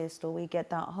artist, or we get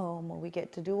that home, or we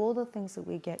get to do all the things that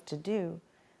we get to do,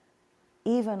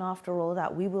 even after all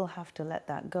that, we will have to let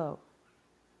that go.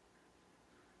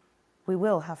 We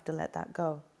will have to let that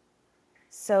go.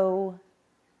 So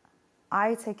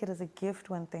I take it as a gift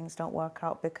when things don't work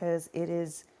out, because it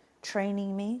is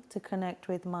training me to connect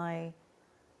with my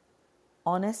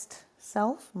honest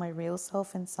self, my real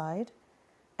self inside.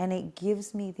 And it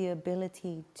gives me the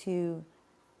ability to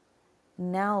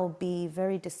now be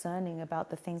very discerning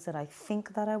about the things that I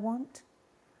think that I want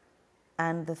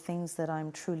and the things that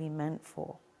I'm truly meant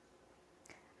for.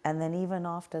 And then even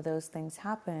after those things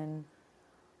happen,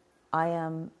 I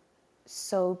am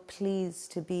so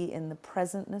pleased to be in the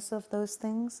presentness of those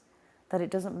things that it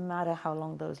doesn't matter how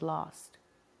long those last,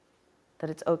 that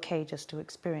it's okay just to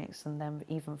experience them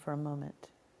even for a moment.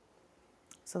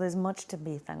 So there's much to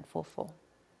be thankful for.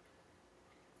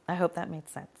 I hope that made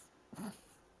sense.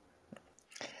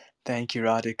 Thank you,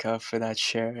 Radhika, for that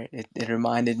share. It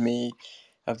reminded me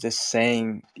of this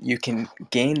saying, you can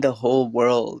gain the whole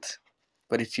world,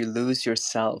 but if you lose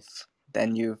yourself,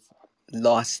 then you've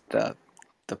lost the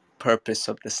purpose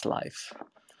of this life.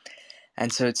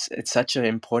 And so it's such an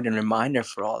important reminder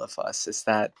for all of us, is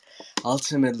that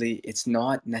ultimately it's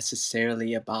not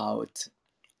necessarily about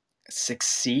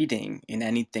succeeding in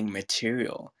anything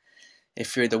material.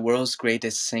 If you're the world's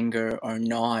greatest singer or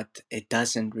not, it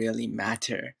doesn't really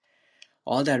matter.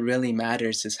 All that really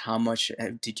matters is how much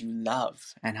did you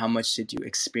love, and how much did you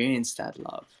experience that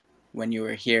love when you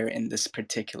were here in this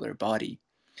particular body.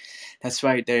 That's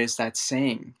why there is that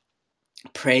saying,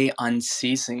 pray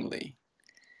unceasingly.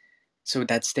 So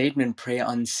that statement, pray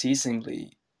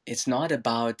unceasingly, it's not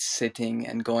about sitting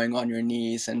and going on your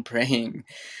knees and praying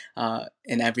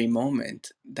in every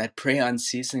moment. That pray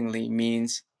unceasingly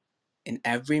means in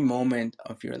every moment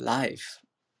of your life,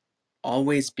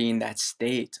 always be in that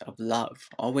state of love,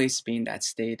 always be in that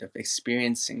state of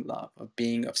experiencing love, of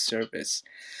being of service,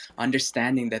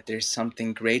 understanding that there's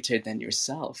something greater than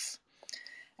yourself.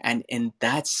 And in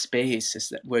that space is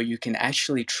that where you can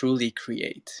actually truly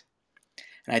create.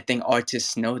 And I think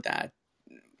artists know that.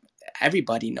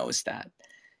 Everybody knows that.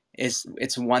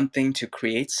 It's one thing to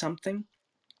create something,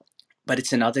 but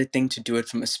it's another thing to do it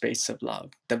from a space of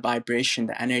love. The vibration,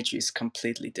 the energy is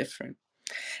completely different.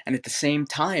 And at the same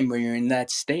time, when you're in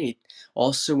that state,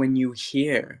 also when you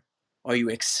hear or you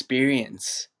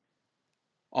experience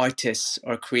artists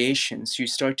or creations, you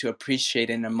start to appreciate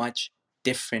in a much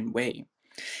different way.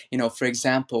 For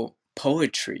example,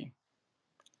 poetry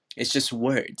is just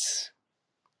words.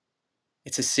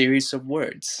 It's a series of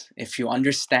words. If you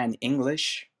understand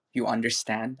English, you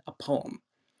understand a poem.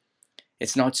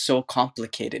 It's not so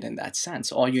complicated in that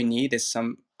sense. All you need is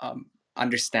some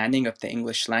understanding of the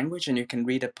English language, and you can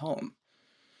read a poem.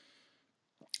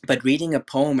 But reading a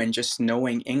poem and just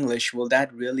knowing English, will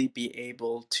that really be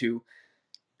able to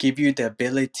give you the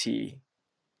ability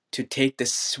to take the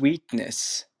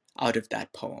sweetness out of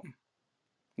that poem?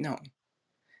 No,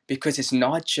 because it's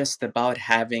not just about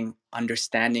having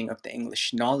understanding of the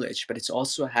English knowledge, but it's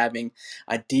also having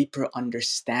a deeper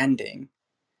understanding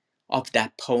of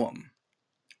that poem,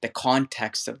 the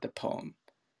context of the poem,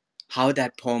 how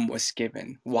that poem was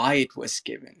given, why it was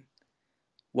given.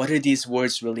 What do these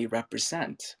words really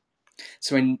represent?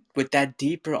 So with that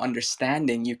deeper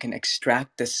understanding, you can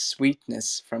extract the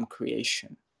sweetness from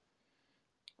creation.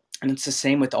 And it's the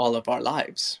same with all of our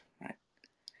lives, right?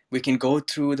 We can go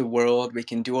through the world, we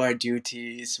can do our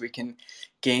duties, we can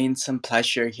gain some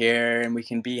pleasure here, and we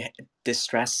can be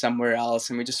distressed somewhere else,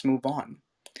 and we just move on.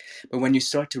 But when you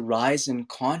start to rise in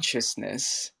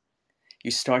consciousness,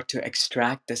 you start to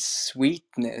extract the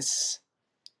sweetness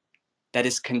that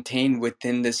is contained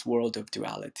within this world of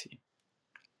duality.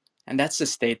 And that's the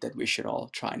state that we should all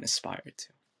try and aspire to.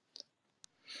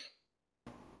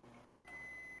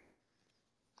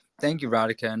 Thank you,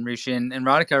 Radhika and Rishi. And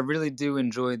Radhika, I really do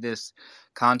enjoy this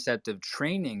concept of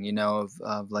training, of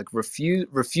like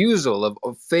refusal,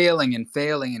 of failing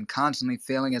and constantly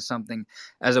failing at something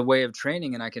as a way of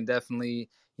training. And I can definitely,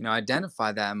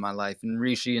 identify that in my life. And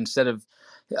Rishi, instead of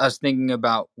us thinking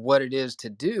about what it is to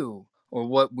do or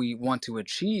what we want to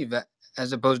achieve,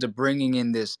 as opposed to bringing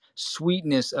in this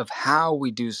sweetness of how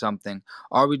we do something,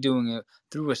 are we doing it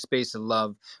through a space of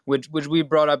love? Which we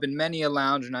brought up in many a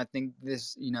lounge, and I think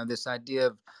this this idea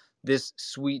of this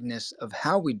sweetness of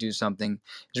how we do something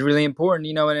is really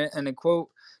important. And a quote,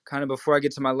 kind of before I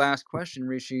get to my last question,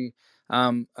 Rishi,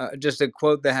 just a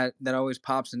quote that always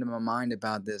pops into my mind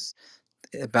about this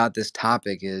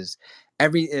topic is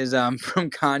from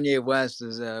Kanye West,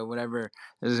 is whatever,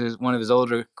 this is one of his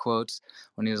older quotes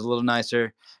when he was a little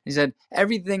nicer. He said,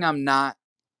 "Everything I'm not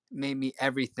made me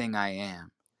everything I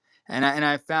am." And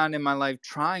I found in my life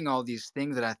trying all these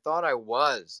things that I thought I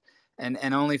was, and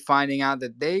only finding out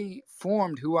that they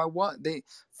formed who I was. They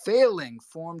failing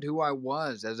formed who I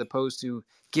was, as opposed to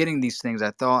getting these things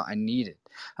I thought I needed.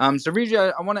 So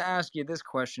Rija, I want to ask you this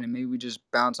question, and maybe we just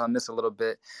bounce on this a little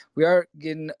bit. We are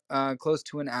getting close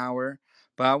to an hour,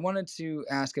 but I wanted to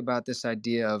ask about this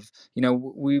idea of,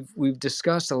 we've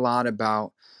discussed a lot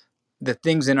about the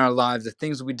things in our lives, the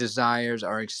things we desires,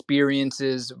 our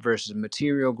experiences versus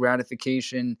material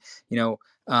gratification,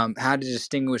 how to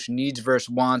distinguish needs versus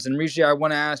wants. And Rishi, I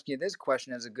want to ask you this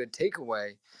question as a good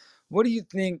takeaway. What do you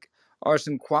think are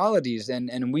some qualities? And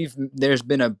there's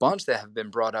been a bunch that have been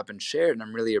brought up and shared, and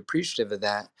I'm really appreciative of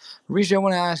that. Rishi, I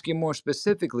want to ask you more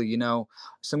specifically,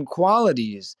 some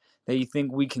qualities that you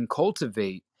think we can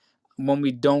cultivate when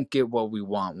we don't get what we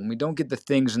want, when we don't get the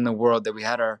things in the world that we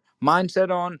had our mindset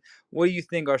on. What do you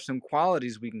think are some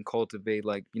qualities we can cultivate?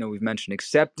 Like, we've mentioned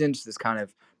acceptance, this kind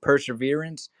of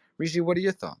perseverance. Rishi, what are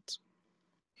your thoughts?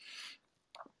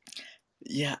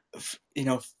 Yeah,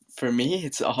 for me,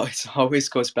 it always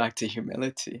goes back to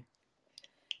humility.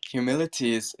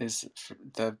 Humility is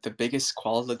the biggest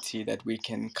quality that we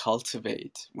can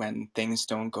cultivate when things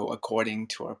don't go according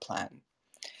to our plan.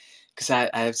 Because I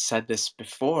have said this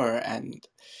before, and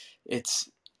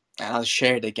I'll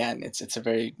share it again. It's a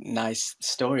very nice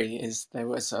story. Is there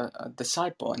was a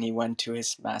disciple, and he went to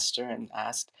his master and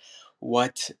asked,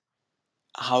 what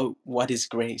is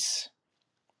grace?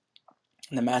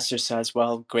 And the master says,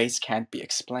 well, grace can't be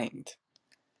explained.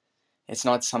 It's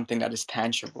not something that is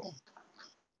tangible.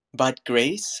 But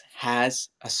grace has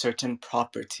a certain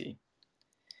property.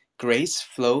 Grace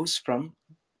flows from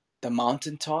the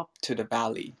mountaintop to the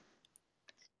valley,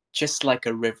 just like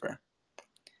a river.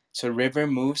 So a river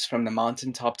moves from the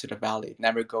mountaintop to the valley. It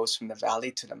never goes from the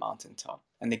valley to the mountaintop.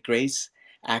 And the grace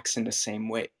acts in the same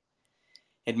way.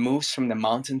 It moves from the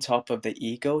mountaintop of the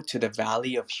ego to the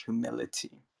valley of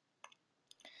humility.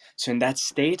 So in that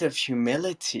state of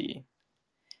humility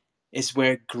is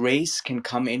where grace can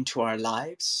come into our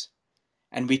lives,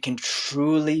 and we can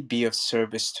truly be of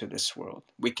service to this world.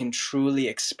 We can truly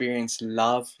experience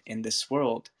love in this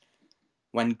world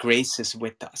when grace is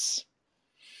with us.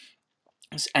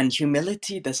 And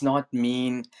humility does not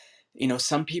mean,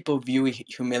 some people view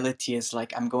humility as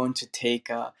like, I'm going to take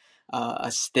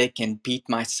a stick and beat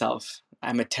myself.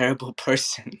 I'm a terrible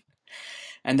person.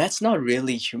 And that's not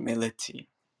really humility.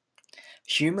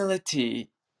 Humility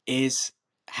is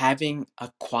having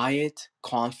a quiet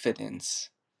confidence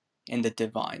in the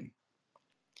divine,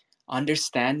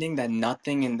 understanding that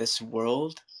nothing in this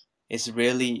world is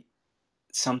really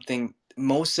something,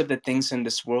 most of the things in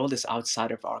this world is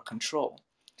outside of our control.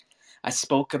 I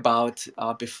spoke about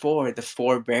before the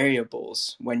 4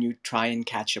 variables when you try and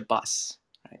catch a bus,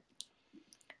 right?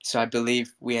 So I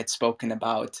believe we had spoken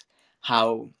about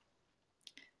how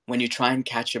when you try and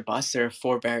catch a bus, there are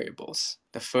 4 variables.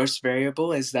 The first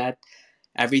variable is that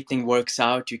everything works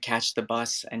out, you catch the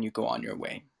bus and you go on your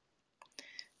way.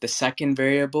 The second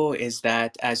variable is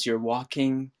that as you're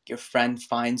walking, your friend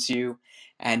finds you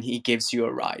and he gives you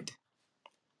a ride.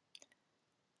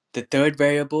 The third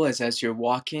variable is as you're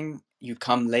walking, you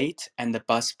come late and the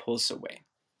bus pulls away.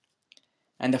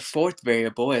 And the fourth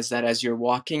variable is that as you're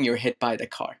walking, you're hit by the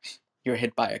car. You're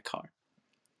hit by a car.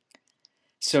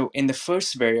 So in the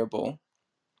first variable,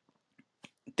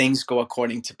 things go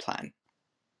according to plan.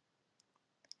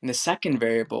 In the second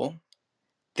variable,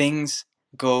 things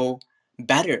go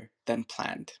better than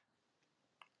planned.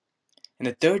 In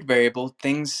the third variable,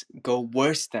 things go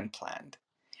worse than planned.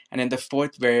 And in the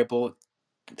fourth variable,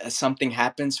 something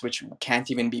happens which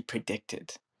can't even be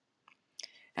predicted.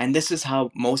 And this is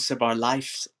how most of our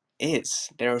life is.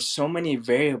 There are so many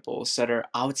variables that are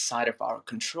outside of our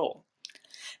control.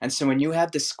 And so when you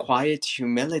have this quiet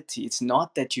humility, it's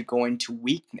not that you go into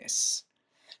weakness.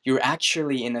 You're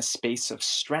actually in a space of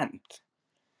strength.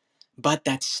 But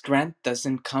that strength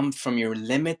doesn't come from your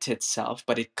limited self,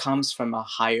 but it comes from a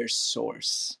higher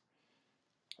source.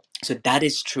 So that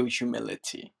is true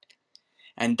humility.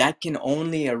 And that can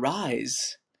only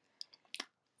arise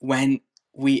when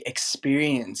we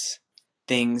experience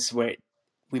things where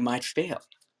we might fail.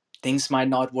 Things might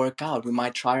not work out. We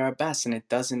might try our best and it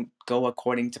doesn't go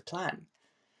according to plan.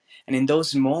 And in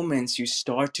those moments, you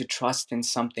start to trust in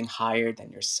something higher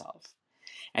than yourself.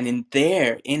 And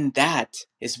in that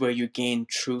is where you gain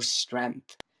true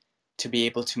strength to be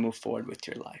able to move forward with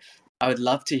your life. I would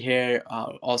love to hear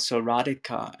also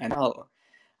Radhika and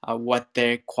what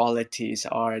their qualities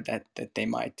are that they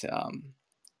might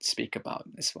speak about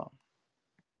as well.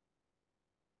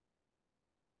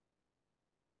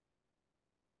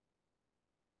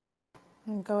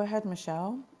 Go ahead,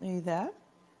 Michelle. Are you there?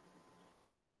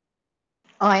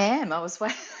 I am. I was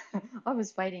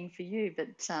waiting for you, but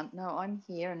no, I'm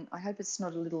here, and I hope it's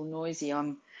not a little noisy.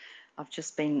 I'm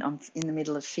in the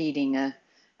middle of feeding a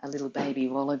little baby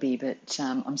wallaby, but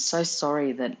I'm so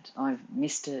sorry that I've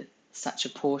missed such a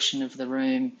portion of the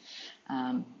room.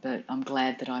 But I'm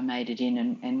glad that I made it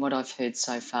in, and what I've heard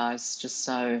so far is just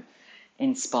so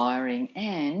inspiring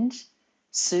and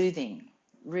soothing,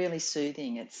 really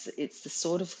soothing. It's the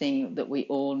sort of thing that we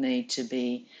all need to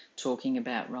be talking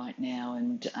about right now.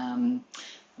 And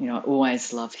I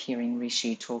always love hearing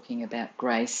Rishi talking about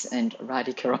grace. And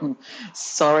Radhika, I'm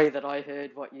sorry that I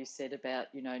heard what you said about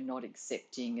not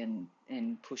accepting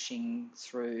and pushing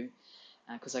through,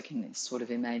 because I can sort of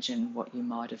imagine what you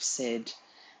might have said.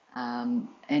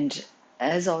 And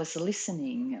as I was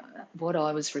listening, what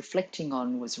I was reflecting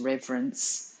on was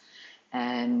reverence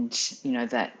and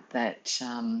that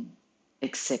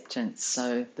acceptance.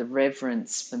 So the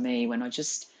reverence for me, when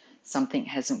something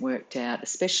hasn't worked out,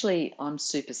 especially I'm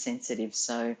super sensitive,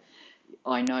 so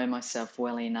I know myself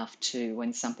well enough to,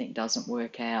 when something doesn't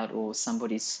work out or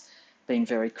somebody's been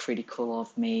very critical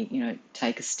of me,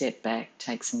 take a step back,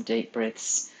 take some deep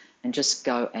breaths, and just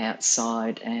go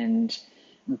outside and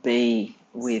be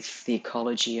with the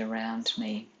ecology around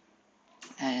me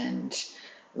and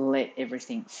let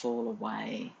everything fall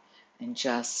away and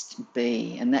just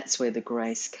be. And that's where the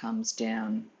grace comes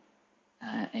down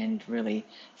and really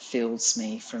fills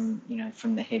me from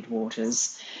the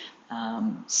headwaters.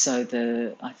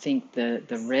 So I think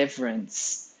the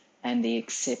reverence and the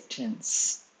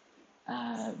acceptance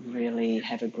really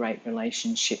have a great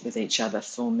relationship with each other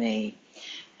for me.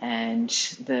 And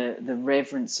the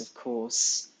reverence, of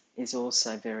course, is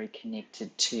also very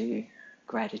connected to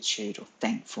gratitude or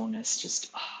thankfulness.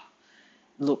 Just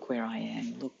look where I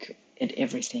am, look at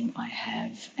everything I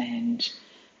have and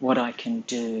what I can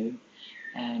do,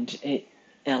 and it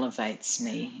elevates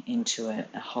me into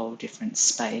a whole different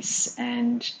space.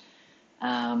 And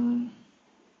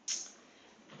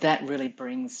that really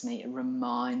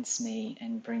reminds me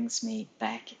and brings me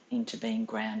back into being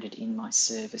grounded in my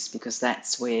service, because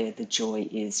that's where the joy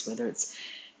is, whether it's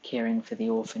caring for the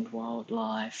orphaned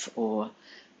wildlife or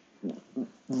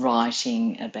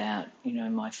writing about,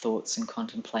 my thoughts and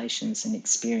contemplations and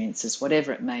experiences,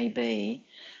 whatever it may be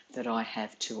that I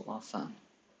have to offer.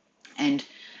 And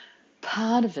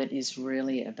part of it is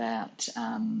really about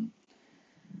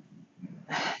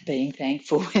being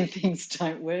thankful when things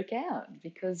don't work out,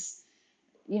 because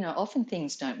often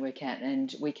things don't work out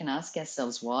and we can ask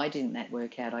ourselves, why didn't that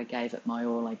work out? I gave it my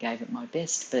all, I gave it my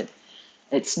best. But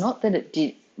it's not that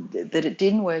it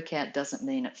didn't work out doesn't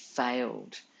mean it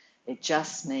failed. It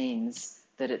just means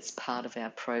that it's part of our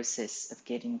process of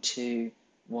getting to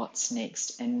what's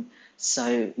next. And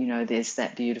so, there's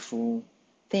that beautiful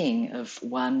thing of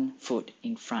one foot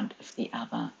in front of the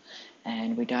other.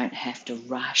 And we don't have to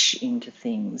rush into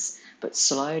things, but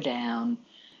slow down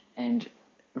and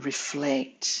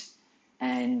reflect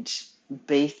and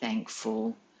be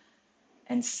thankful.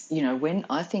 And when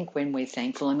we're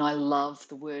thankful, and I love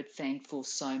the word thankful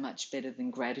so much better than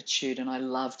gratitude, and I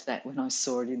loved that when I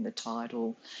saw it in the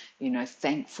title,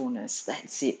 thankfulness,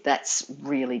 that's it, that's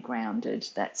really grounded,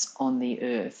 that's on the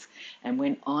earth. And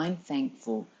when I'm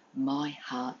thankful, my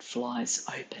heart flies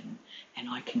open and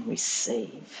I can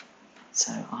receive.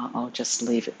 So I'll just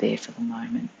leave it there for the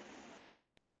moment.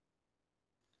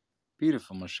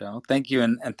 Beautiful, Michelle. Thank you,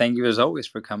 and thank you as always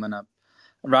for coming up.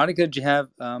 Radhika, do you have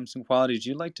some qualities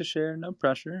you'd like to share? No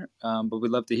pressure, but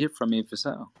we'd love to hear from you if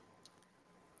so.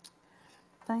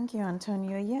 Thank you,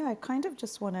 Antonio. Yeah, I kind of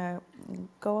just want to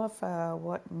go off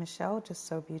what Michelle just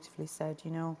so beautifully said.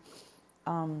 You know,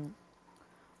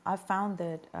 I found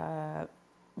that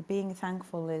being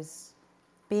thankful is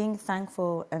being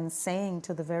thankful and saying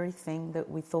to the very thing that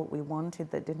we thought we wanted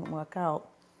that didn't work out,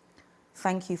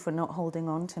 thank you for not holding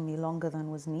on to me longer than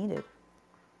was needed.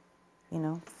 You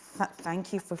know,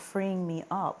 thank you for freeing me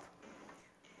up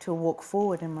to walk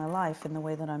forward in my life in the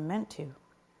way that I'm meant to.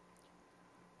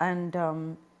 And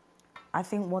I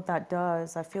think what that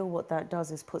does, I feel what that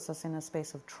does is puts us in a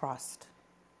space of trust.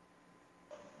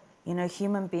 You know,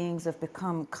 human beings have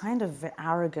become kind of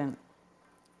arrogant,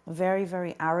 very,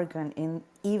 very arrogant in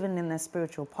even in their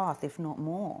spiritual path, if not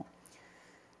more.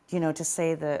 You know, to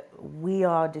say that we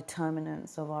are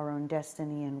determinants of our own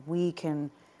destiny and we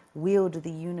can wield the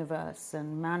universe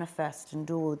and manifest and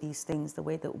do all these things the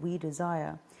way that we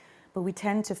desire. But we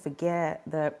tend to forget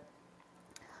that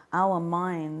our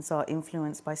minds are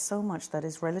influenced by so much that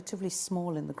is relatively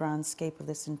small in the grand scape of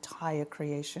this entire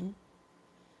creation.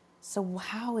 So,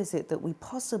 how is it that we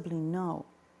possibly know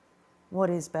what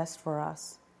is best for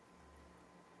us?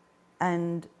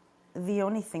 And the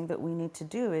only thing that we need to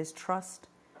do is trust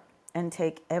and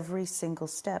take every single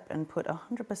step and put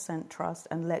 100% trust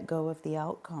and let go of the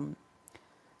outcome.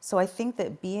 So, I think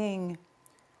that being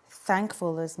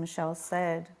thankful, as Michelle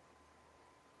said,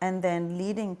 and then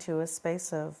leading to a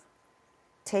space of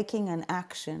taking an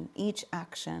action, each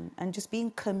action, and just being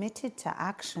committed to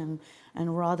action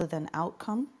and rather than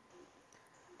outcome.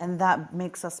 And that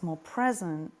makes us more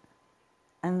present,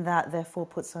 and that therefore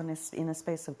puts us in a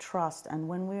space of trust. And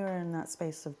when we are in that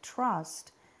space of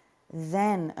trust,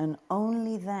 then and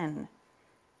only then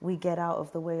we get out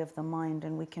of the way of the mind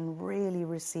and we can really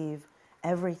receive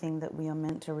everything that we are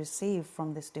meant to receive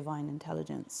from this divine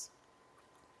intelligence.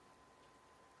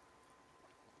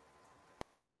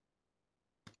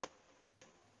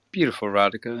 Beautiful,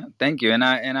 Radhika. Thank you. And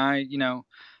I,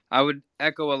 I would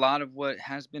echo a lot of what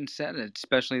has been said,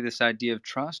 especially this idea of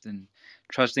trust and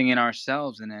trusting in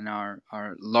ourselves and in our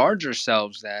larger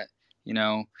selves that, you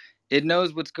know, it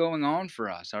knows what's going on for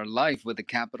us. Our life with a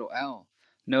capital L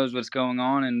knows what's going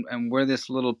on, and we're this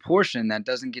little portion that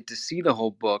doesn't get to see the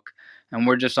whole book, and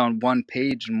we're just on one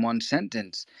page and one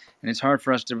sentence. And it's hard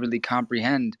for us to really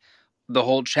comprehend the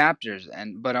whole chapters,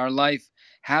 and but our life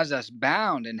has us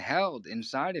bound and held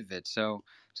inside of it. So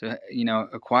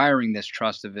acquiring this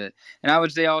trust of it, and I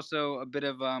would say also a bit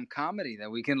of comedy, that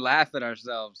we can laugh at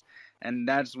ourselves, and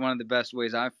that's one of the best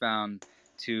ways I've found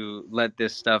to let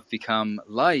this stuff become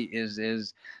light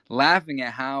is laughing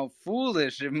at how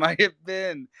foolish it might have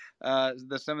been,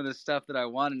 some of the stuff that I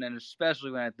wanted, and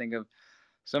especially when I think of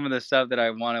some of the stuff that I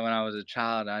wanted when I was a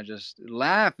child. I just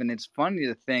laugh, and it's funny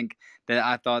to think that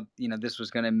I thought, this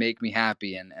was gonna make me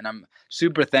happy, and I'm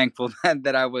super thankful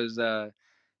that I was,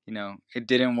 it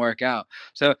didn't work out.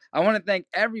 So I want to thank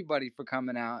everybody for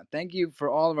coming out. Thank you for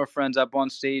all of our friends up on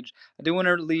stage. I do want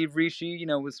to leave Rishi,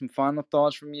 with some final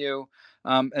thoughts from you,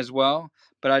 as well.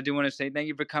 But I do want to say thank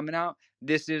you for coming out.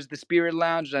 This is the Spirit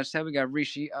Lounge. As I said, we got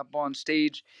Rishi up on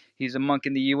stage. He's a monk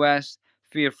in the U.S.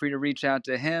 Feel free to reach out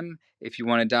to him if you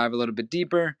want to dive a little bit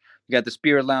deeper. We got the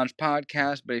Spirit Lounge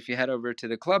podcast, but if you head over to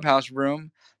the Clubhouse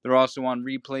room, they're also on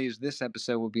replays. This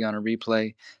episode will be on a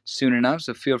replay soon enough,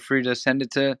 so feel free to send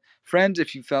it to friends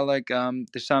if you felt like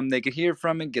there's something they could hear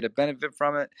from it, get a benefit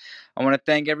from it. I want to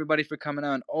thank everybody for coming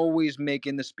out and always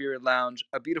making the Spirit Lounge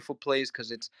a beautiful place, because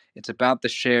it's about the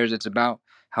shares. It's about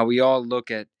how we all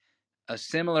look at a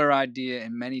similar idea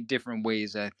in many different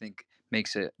ways that I think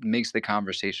makes the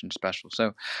conversation special.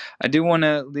 So I do want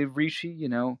to leave Rishi,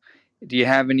 do you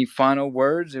have any final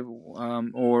words,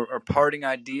 or parting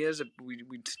ideas? We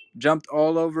jumped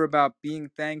all over about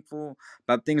being thankful,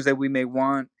 about things that we may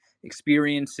want,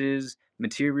 experiences,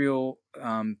 material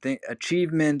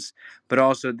achievements, but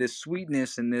also this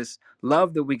sweetness and this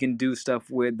love that we can do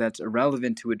stuff with that's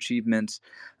irrelevant to achievements,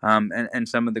 and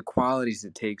some of the qualities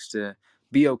it takes to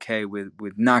be okay with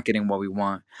not getting what we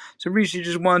want. So Rishi,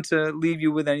 just want to leave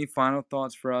you with any final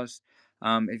thoughts for us,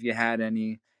 if you had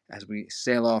any, as we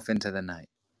sail off into the night.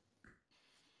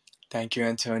 Thank you,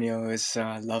 Antonio. It's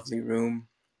a lovely room,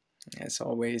 as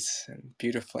always, and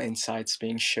beautiful insights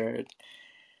being shared.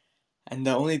 And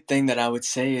the only thing that I would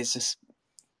say is just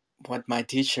what my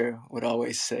teacher would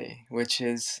always say, which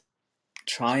is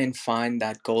try and find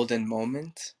that golden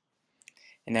moment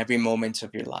in every moment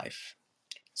of your life.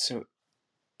 So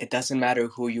it doesn't matter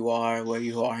who you are, where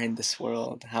you are in this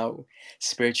world, how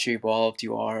spiritually evolved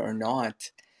you are or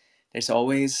not. There's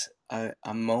always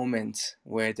a moment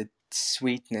where the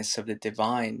sweetness of the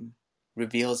divine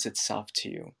reveals itself to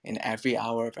you in every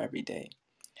hour of every day.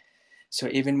 So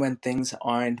even when things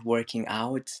aren't working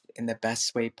out in the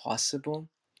best way possible,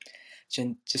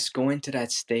 just go into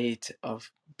that state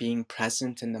of being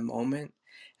present in the moment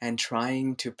and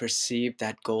trying to perceive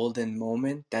that golden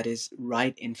moment that is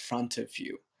right in front of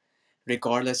you,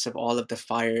 regardless of all of the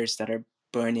fires that are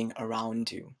burning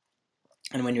around you.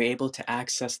 And when you're able to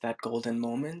access that golden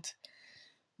moment,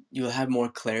 you'll have more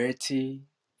clarity,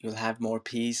 you'll have more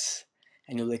peace,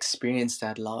 and you'll experience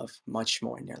that love much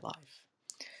more in your life.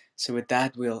 So, with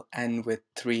that, we'll end with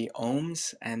 3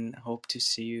 ohms and hope to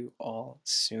see you all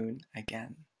soon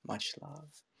again. Much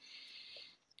love.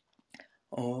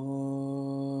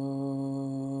 Om.